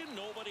position,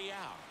 nobody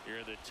out. Here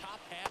in the top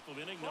half of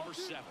inning number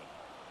 7.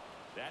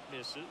 That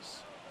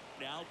misses.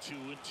 Now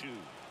 2-2.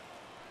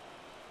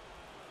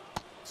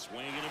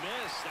 Swing and a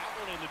miss. That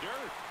one in the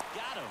dirt.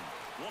 Got him.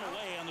 One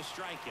away on the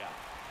strikeout.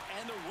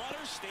 And the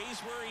runner stays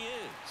where he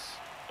is.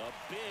 A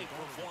big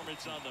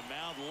performance on the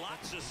mound.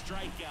 Lots of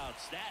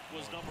strikeouts. That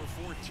was number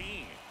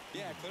 14.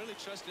 Yeah, clearly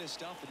trusting his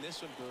stuff in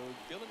this one, Boog.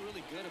 Feeling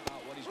really good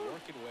about what he's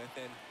working with,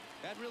 and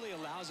that really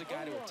allows a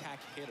guy to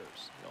attack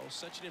hitters. You know,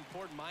 such an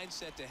important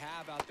mindset to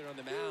have out there on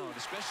the mound,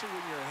 especially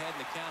when you're ahead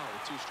in the count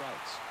with 2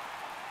 strikes.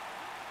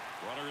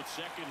 Runner at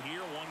second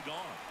here, 1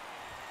 gone.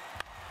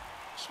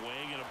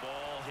 Swing and a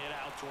ball hit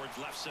out towards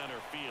left center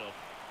field.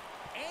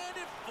 And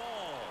it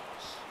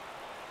falls.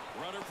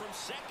 Runner from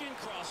second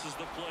crosses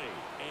the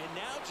plate. And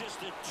now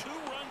just a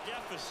 2-run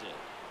deficit.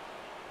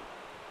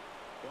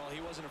 Well,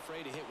 he wasn't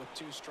afraid to hit with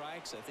 2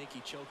 strikes. I think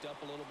he choked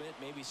up a little bit,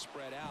 maybe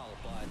spread out,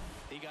 but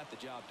he got the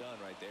job done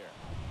right there.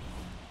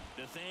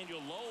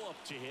 Nathaniel Lowe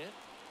up to hit.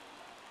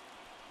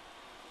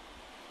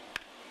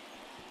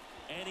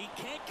 And he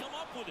can't come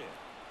up with it.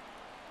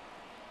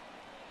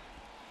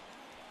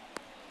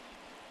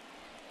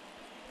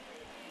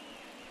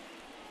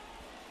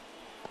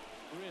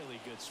 really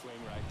good swing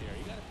right there.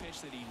 He got a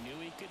pitch that he knew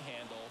he could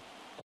handle.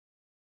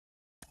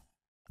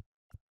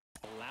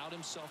 Allowed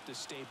himself to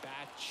stay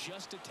back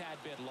just a tad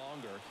bit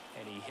longer,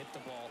 and he hit the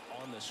ball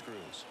on the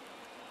screws.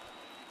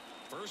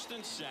 First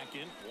and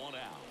second, 1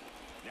 out.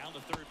 Now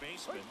the third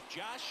baseman,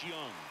 Josh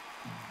Young,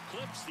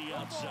 clips the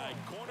outside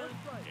corner,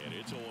 and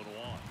it's 0-1.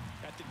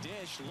 At the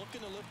dish,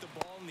 looking to lift the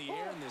ball in the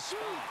air in this spot.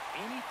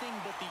 Anything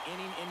but the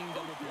inning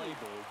double play,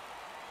 Boog.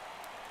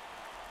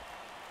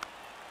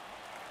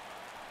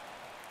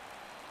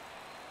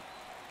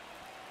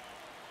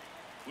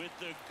 With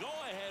the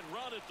go-ahead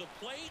run at the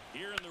plate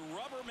here in the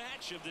rubber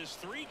match of this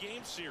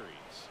 3-game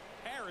series.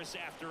 Harris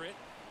after it.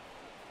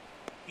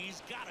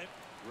 He's got it.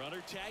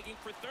 Runner tagging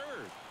for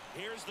third.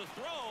 Here's the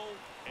throw,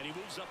 and he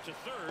moves up to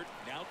third.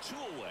 Now 2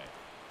 away.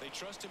 They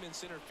trust him in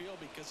center field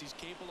because he's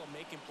capable of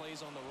making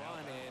plays on the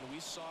run, and we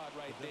saw it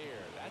right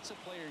there. That's a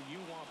player you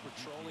want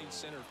patrolling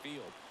center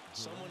field.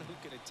 Someone who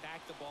can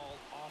attack the ball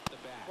off the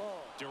bat.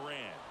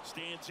 Duran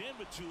stands in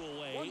with 2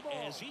 away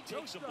as he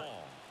takes a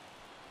ball.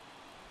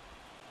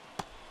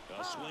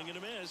 A swing and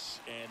a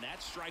miss, and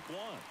that's strike 1.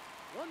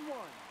 1-1.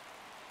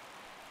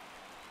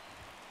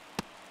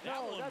 That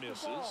No, one that's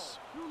misses. a ball.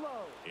 Too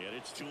low. And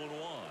it's 2-1.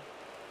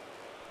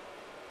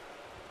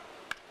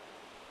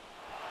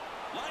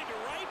 Line to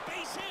right,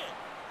 base hit.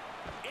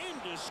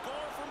 In to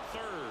score from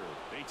third.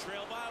 They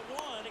trail by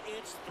 1.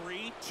 It's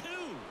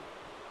 3-2.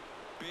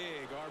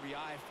 Big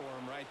RBI for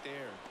him right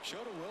there.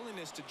 Showed a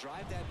willingness to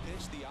drive that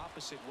pitch the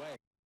opposite way.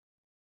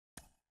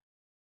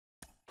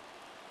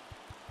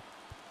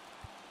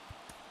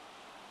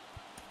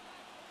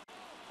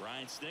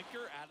 Brian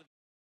Snitker out of.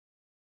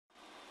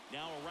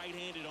 Now a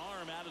right-handed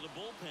arm out of the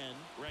bullpen.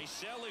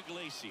 Raisel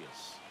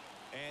Iglesias.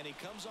 And he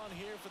comes on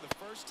here for the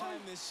first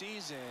time this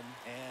season,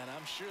 and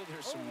I'm sure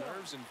there's some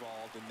nerves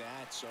involved in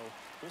that, so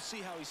we'll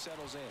see how he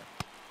settles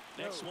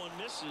in. Next one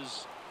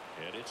misses,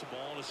 and it's a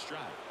ball and a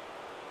strike.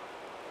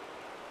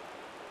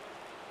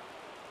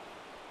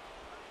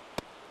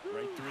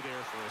 Right through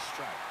there for a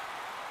strike.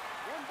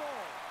 1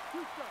 ball,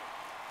 2 strikes.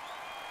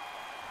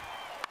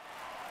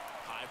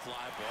 High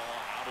fly ball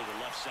out of the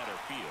left center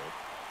field.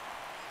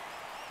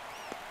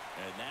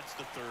 And that's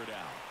the 3rd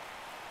out.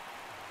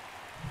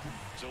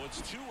 So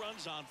it's 2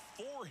 runs on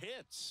 4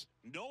 hits.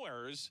 No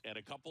errors and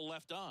a couple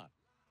left on.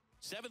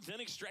 7th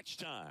inning stretch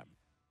time.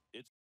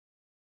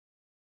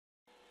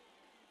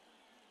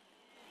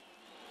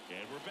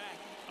 And we're back.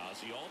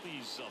 Ozzie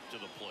Albies up to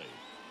the plate.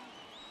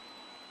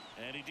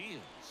 And he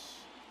deals.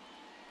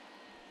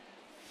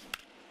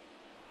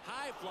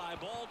 High fly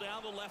ball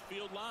down the left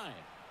field line.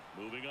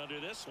 Moving under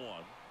this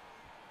one.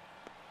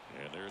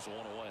 And there's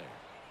one away.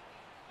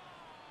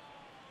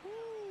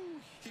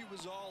 He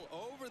was all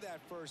over that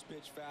first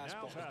pitch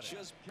fastball.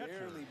 Just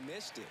barely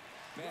missed it.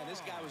 Man,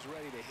 this guy was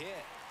ready to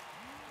hit.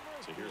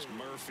 So here's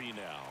Murphy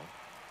now.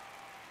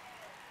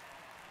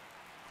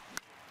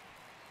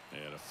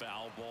 And a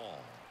foul ball.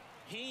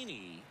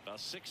 Haney, a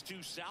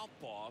 6'2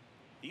 southpaw.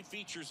 He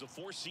features a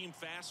 4-seam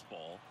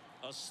fastball,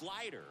 a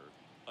slider,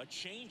 a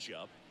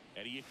changeup,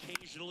 and he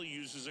occasionally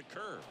uses a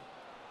curve.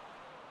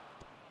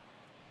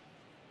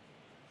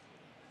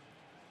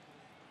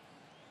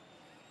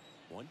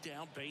 One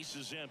down, base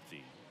is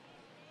empty.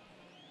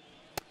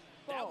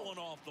 That one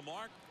off the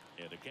mark,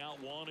 and the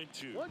count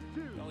 1-2.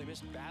 1-2. Well, he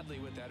missed badly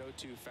with that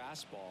 0-2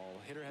 fastball.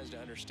 Hitter has to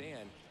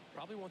understand,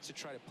 probably wants to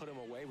try to put him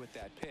away with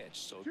that pitch,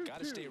 so got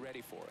to stay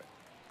ready for it.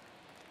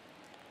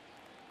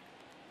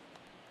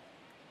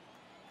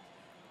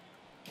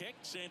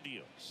 Kicks and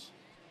deals.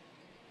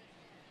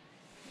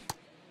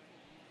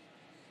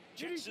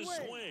 Checks his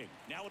swing.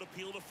 Now an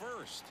appeal to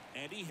first,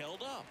 and he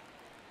held up.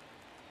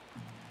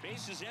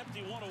 Base is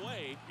empty, 1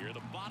 away. Here, the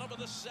bottom of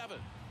the 7th.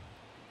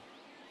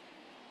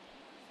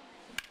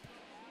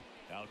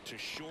 Out to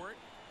short.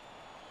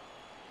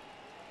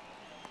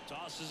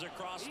 Tosses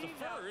across the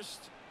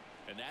first,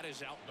 and that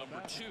is out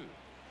number 2.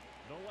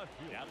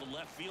 Now the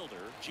left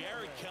fielder,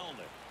 Jared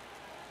Kelnick.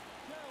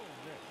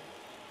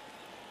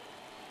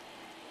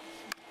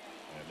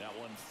 And that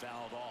one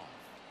fouled off.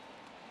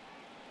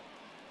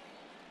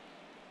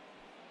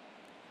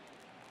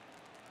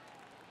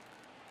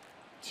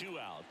 Two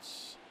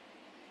outs.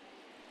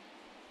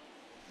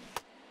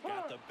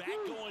 Got the bat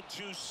going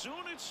too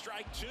soon. It's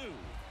strike 2.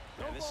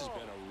 And this has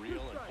been a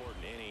real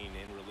important inning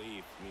in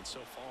relief. I mean,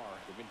 so far,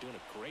 they've been doing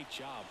a great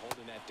job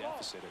holding that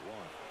deficit at 1.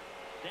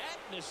 That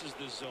misses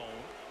the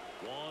zone.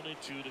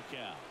 1-2 to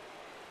count.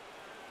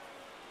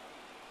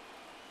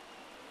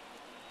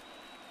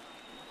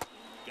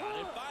 Got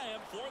it by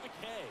him for the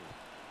K.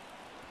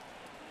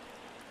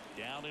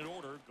 Down in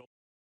order.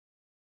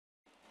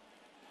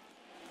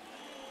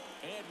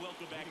 And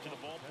welcome back to the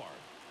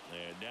ballpark.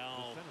 And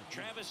now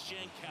Travis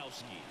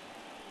Jankowski.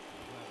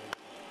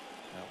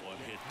 That one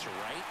hit to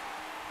right.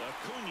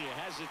 Acuna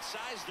has it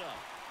sized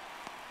up.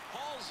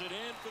 Hauls it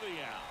in for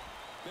the out.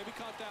 Maybe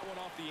caught that one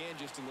off the end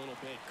just a little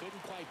bit.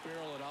 Couldn't quite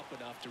barrel it up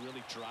enough to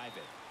really drive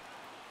it.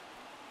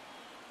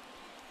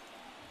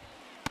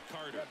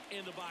 Carter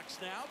in the box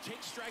now.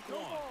 Takes strike 1.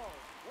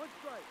 1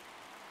 strike.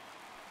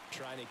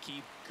 Trying to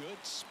keep good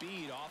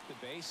speed off the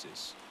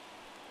bases.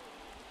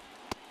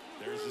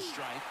 There's a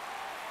strike.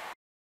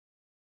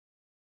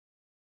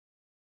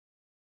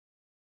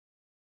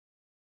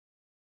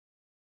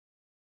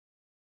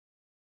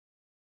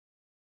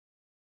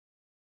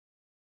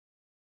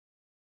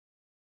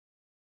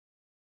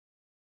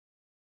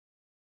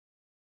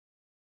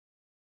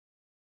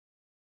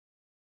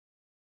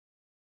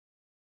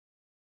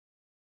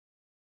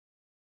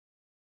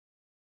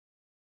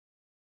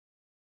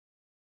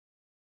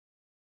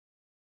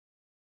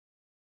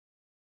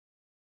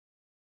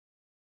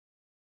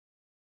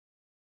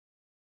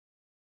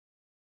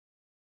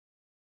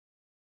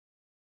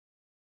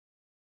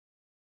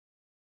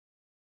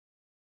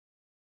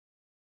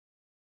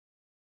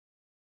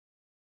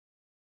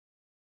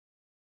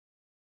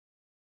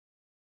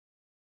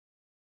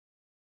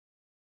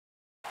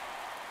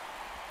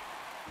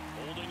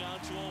 Holding on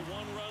to a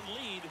 1-run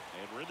lead,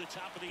 and we're in the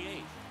top of the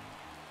 8th.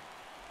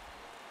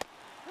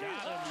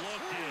 Got him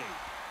looking.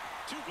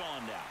 2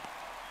 gone now.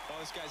 Well,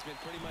 this guy's been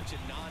pretty much a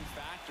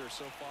non-factor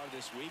so far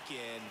this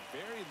weekend.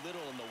 Very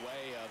little in the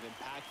way of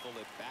impactful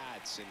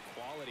at-bats and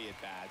quality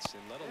at-bats,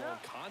 and let alone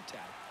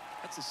contact.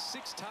 That's the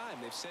 6th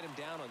time they've set him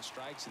down on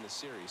strikes in the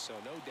series, so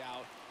no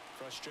doubt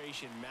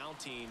frustration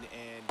mounting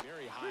and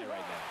very high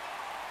right now.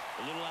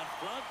 A little out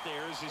front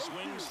there as he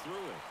swings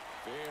through it.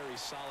 Very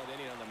solid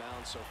inning on the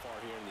mound so far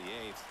here in the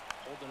 8th.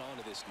 Holding on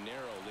to this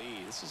narrow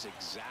lead. This is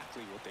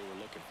exactly what they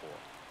were looking for.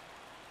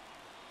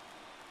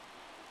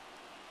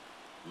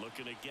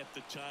 Looking to get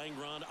the tying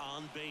run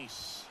on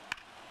base.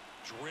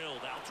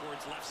 Drilled out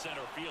towards left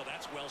center field.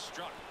 That's well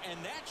struck. And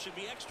that should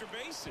be extra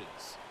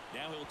bases.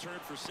 Now he'll turn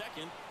for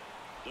second.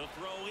 The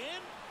throw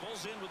in.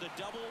 Pulls in with a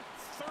double.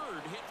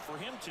 Third hit for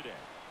him today.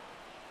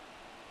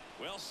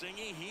 Well,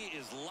 Singy, he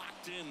is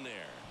locked in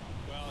there.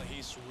 Well,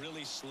 he's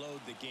really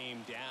slowed the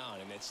game down,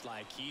 and it's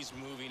like he's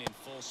moving in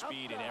full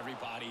speed, and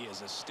everybody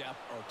is a step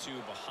or two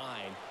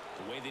behind.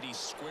 The way that he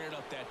squared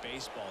up that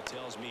baseball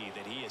tells me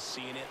that he is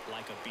seeing it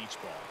like a beach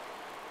ball.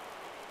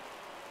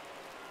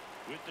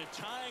 With the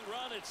tying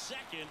run at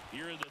second,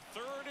 here in the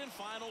third and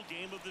final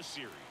game of the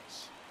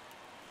series.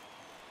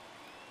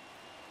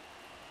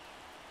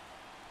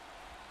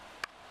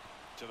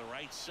 To the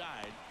right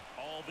side,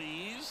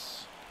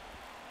 Albies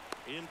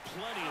in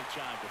plenty of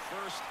time to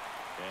first,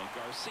 and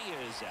Garcia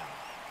is out.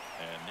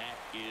 And that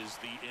is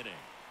the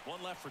inning.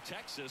 One left for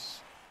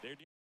Texas. They're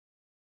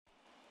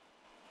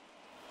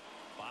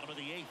bottom of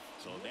the eighth.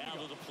 So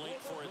now to the plate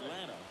for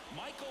Atlanta,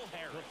 Michael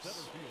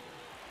Harris.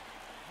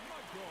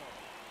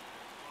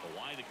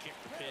 Hawaii to kick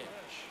the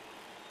pitch.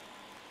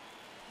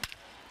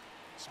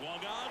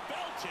 Swung on,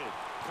 belted.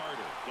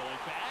 Carter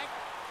going back.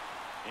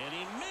 And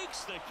he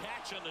makes the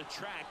catch on the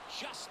track.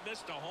 Just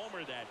missed a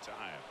homer that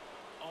time.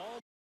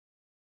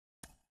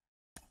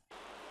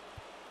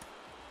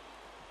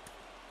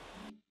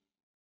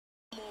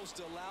 Almost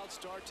a loud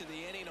start to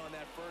the inning on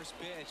that first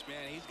pitch.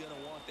 Man, he's going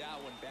to want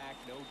that one back,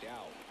 no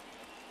doubt.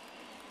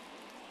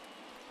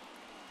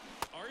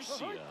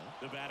 Arcia,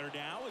 the batter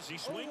now, as he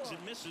swings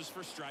and misses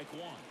for strike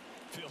one.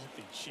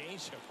 Filthy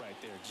changeup right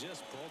there.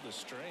 Just pulled the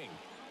string.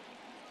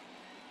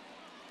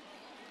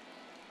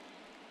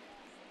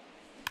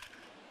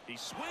 He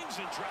swings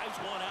and drives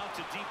one out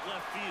to deep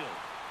left field.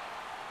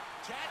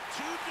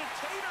 Tattooed to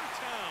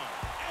Tatertown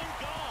and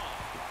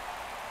gone.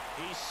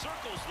 He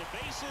circles the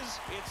bases.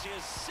 It's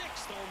his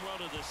 6th home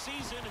run of the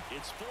season.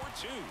 It's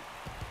 4-2.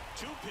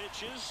 2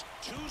 pitches,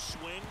 2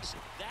 swings.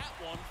 That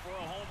one for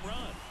a home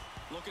run.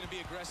 Looking to be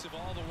aggressive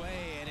all the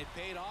way, and it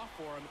paid off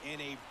for him in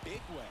a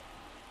big way.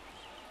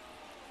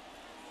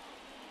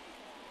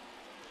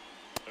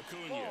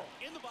 Acuna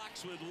in the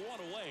box with one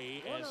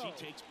away as he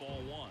takes ball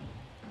 1.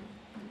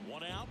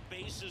 1 out,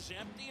 bases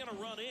empty, and a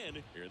run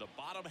in here the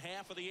bottom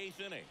half of the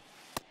 8th inning.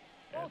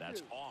 And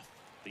that's off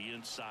the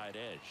inside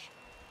edge.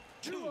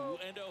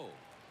 2-0.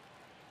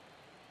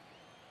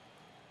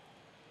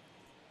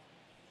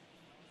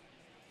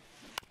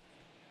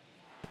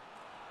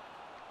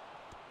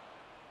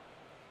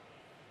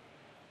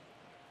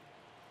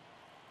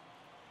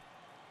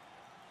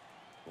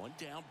 One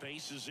down,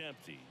 base is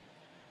empty.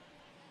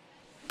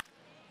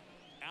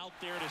 Out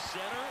there to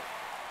center.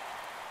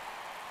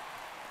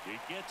 It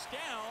gets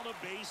down,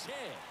 a base hit.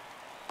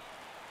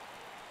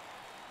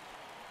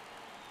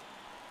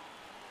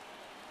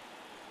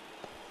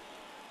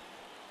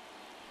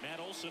 Matt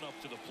Olson up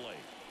to the plate.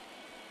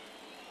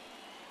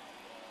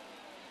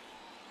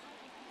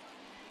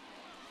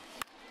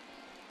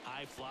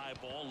 High fly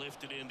ball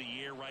lifted in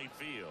the air right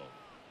field.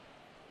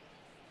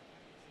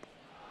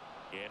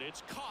 And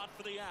it's caught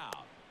for the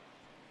out.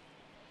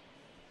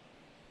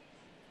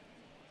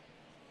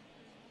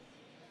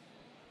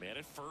 Man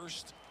at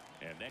first.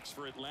 And next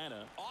for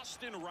Atlanta,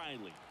 Austin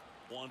Riley.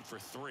 1 for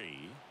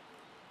 3.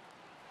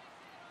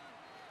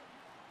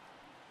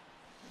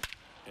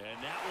 And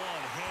that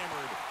one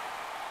hammered.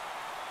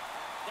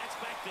 That's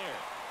back there.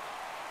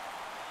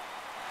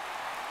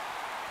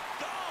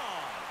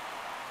 Gone.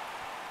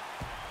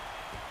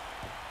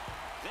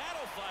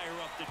 That'll fire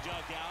up the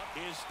dugout.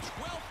 His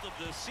 12th of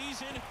the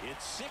season.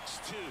 It's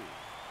 6-2.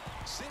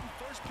 Sitting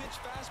first pitch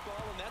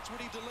fastball, and that's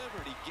what he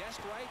delivered. He guessed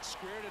right,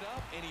 squared it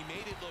up, and he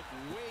made it look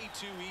way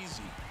too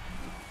easy.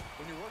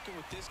 When you're working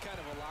with this kind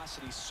of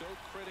velocity, so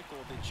critical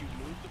that you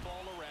move the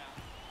ball around.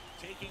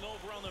 Taking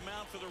over on the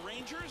mound for the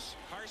Rangers,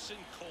 Carson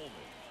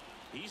Coleman.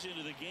 He's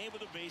into the game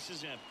with the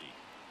bases empty.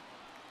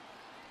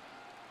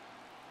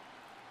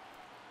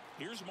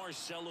 Here's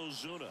Marcell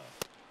Ozuna.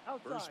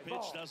 First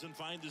pitch doesn't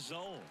find the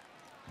zone.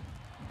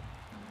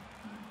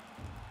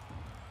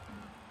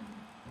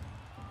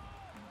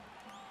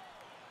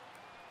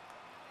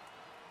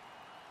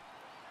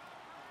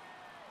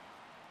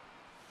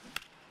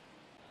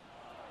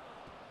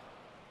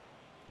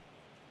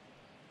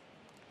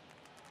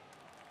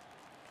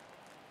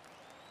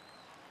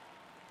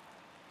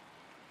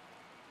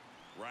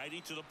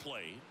 Righty to the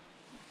plate.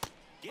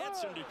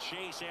 Gets him to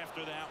chase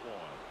after that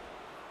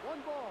one.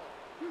 1 ball,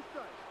 2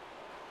 strikes.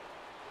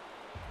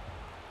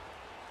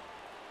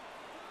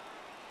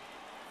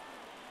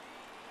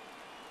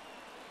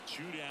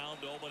 Two down,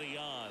 nobody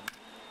on.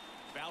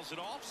 Fouls it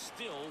off,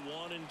 still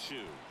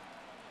 1-2.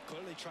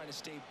 Clearly trying to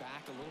stay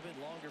back a little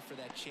bit longer for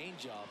that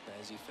changeup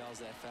as he fouls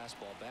that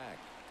fastball back.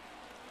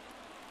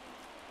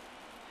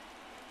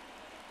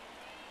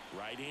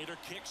 Right-hander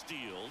kicks,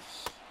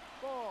 deals.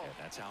 Ball. And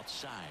that's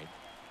outside.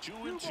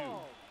 2-2.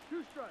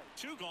 2 strikes.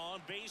 2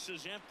 gone,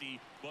 bases empty,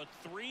 but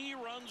 3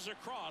 runs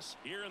across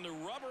here in the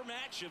rubber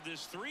match of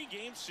this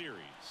 3-game series.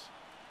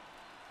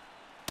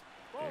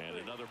 And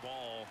another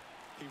ball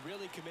He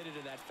really committed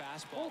to that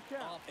fastball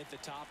up at the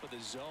top of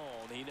the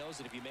zone. He knows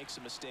that if he makes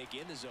a mistake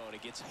in the zone,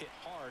 it gets hit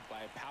hard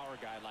by a power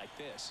guy like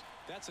this.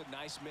 That's a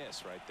nice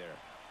miss right there.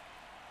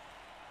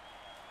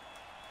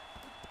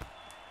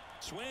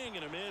 Swing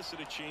and a miss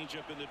and a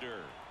changeup in the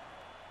dirt.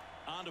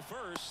 On to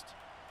first,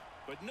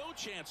 but no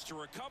chance to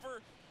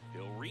recover.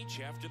 He'll reach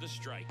after the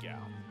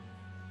strikeout.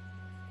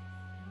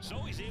 So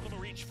he's able to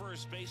reach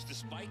first base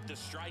despite the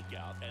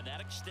strikeout, and that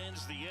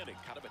extends the inning.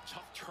 Kind of a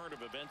tough turn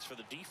of events for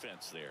the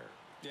defense there.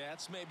 Yeah,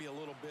 it's maybe a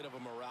little bit of a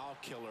morale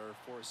killer.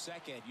 For a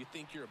second, you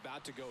think you're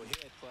about to go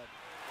hit, but...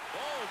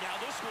 Oh, now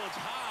this one's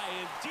high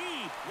and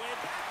deep. Way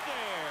back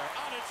there.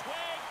 On its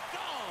way.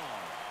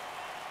 Gone.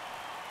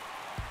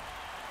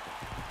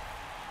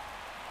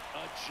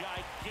 A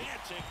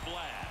gigantic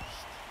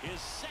blast.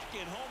 His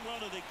second home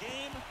run of the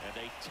game, and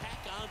they tack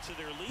on to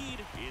their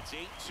lead. It's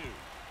 8-2.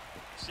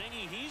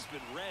 Singy, he's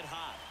been red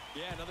hot.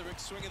 Yeah, another big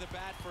swing of the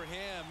bat for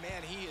him.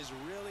 Man, he is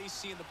really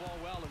seeing the ball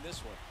well in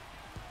this one.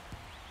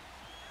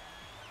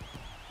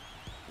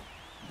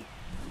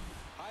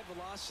 High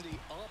velocity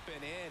up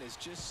and in is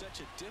just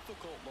such a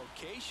difficult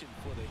location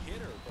for the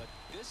hitter, but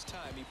this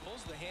time he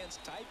pulls the hands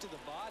tight to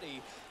the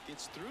body,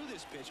 gets through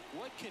this pitch.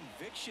 What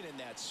conviction in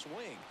that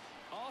swing.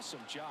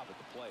 Awesome job at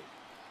the plate.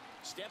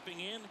 Stepping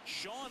in,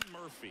 Sean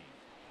Murphy.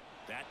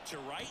 That to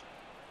right.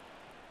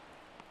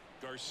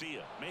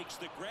 Garcia makes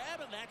the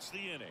grab, and that's the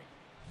inning.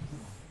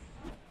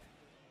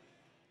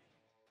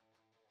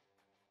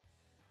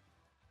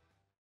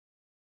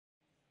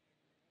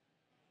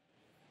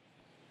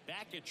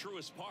 Back at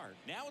Truist Park.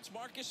 Now it's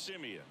Marcus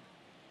Semien.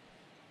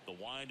 The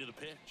wind of the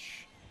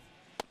pitch.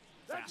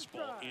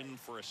 Fastball in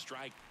for a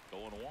strike.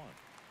 0-1.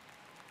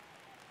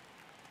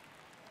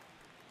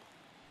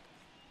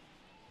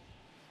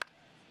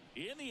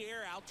 In the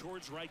air out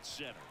towards right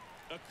center.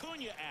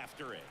 Acuna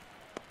after it.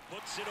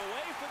 Puts it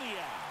away for the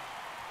out.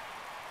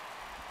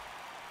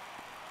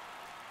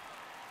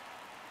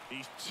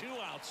 He's 2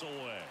 outs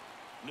away.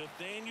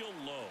 Nathaniel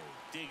Lowe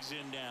digs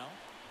in now.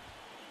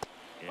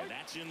 And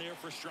that's in there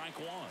for strike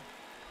 1.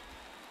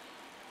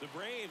 The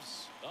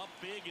Braves up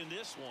big in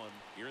this one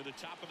here at the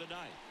top of the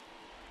 9th.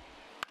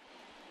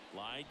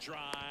 Line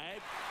drive.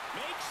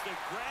 Makes the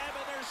grab,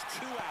 and there's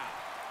 2 out.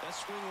 That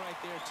swing right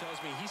there tells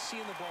me he's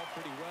seeing the ball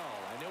pretty well.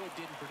 I know it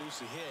didn't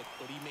produce a hit,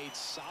 but he made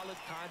solid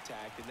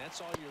contact, and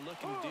that's all you're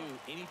looking to do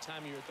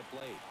anytime you're at the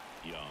plate.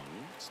 Young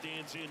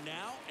stands in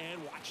now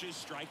and watches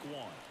strike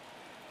 1.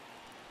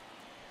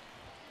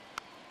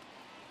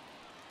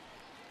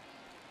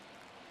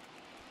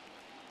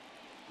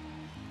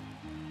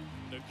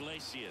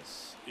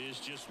 Iglesias is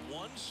just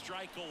 1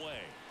 strike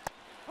away.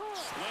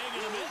 Swing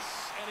and a miss,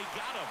 and he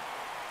got him.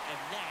 And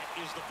that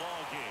is the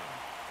ball game.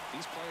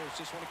 These players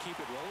just want to keep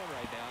it rolling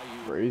right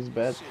now. Braves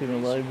bats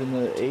came alive in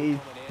the 8th.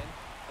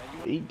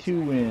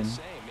 8-2 win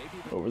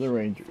over the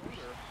Rangers.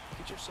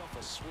 Get yourself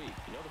a sweep.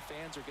 You know the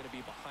fans are going to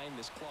be behind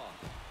this club.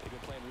 They've been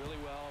playing really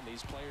well, and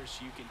these players,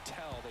 you can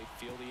tell they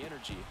feel the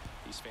energy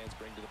these fans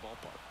bring to the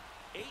ballpark.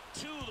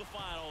 8-2 the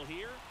final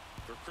here.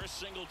 For Chris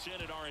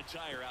Singleton and our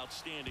entire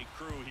outstanding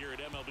crew here at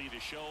MLB The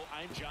Show,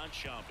 I'm John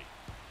Shambi.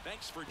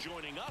 Thanks for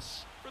joining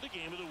us for the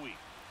Game of the Week.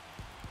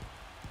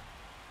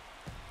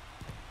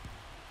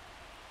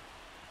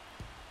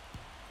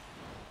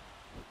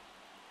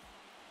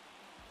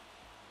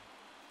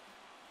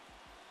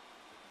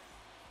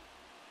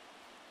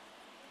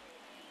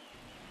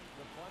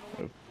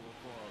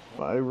 A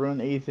 5-run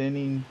 8th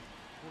inning.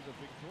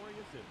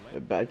 A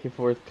back and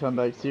forth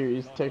comeback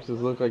series.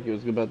 Texas looked like it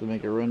was about to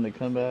make a run to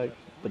come back,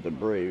 but the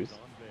Braves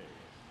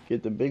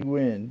get the big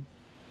win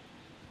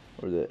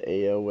over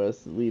the AL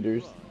West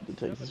leaders, the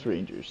Texas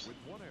Rangers.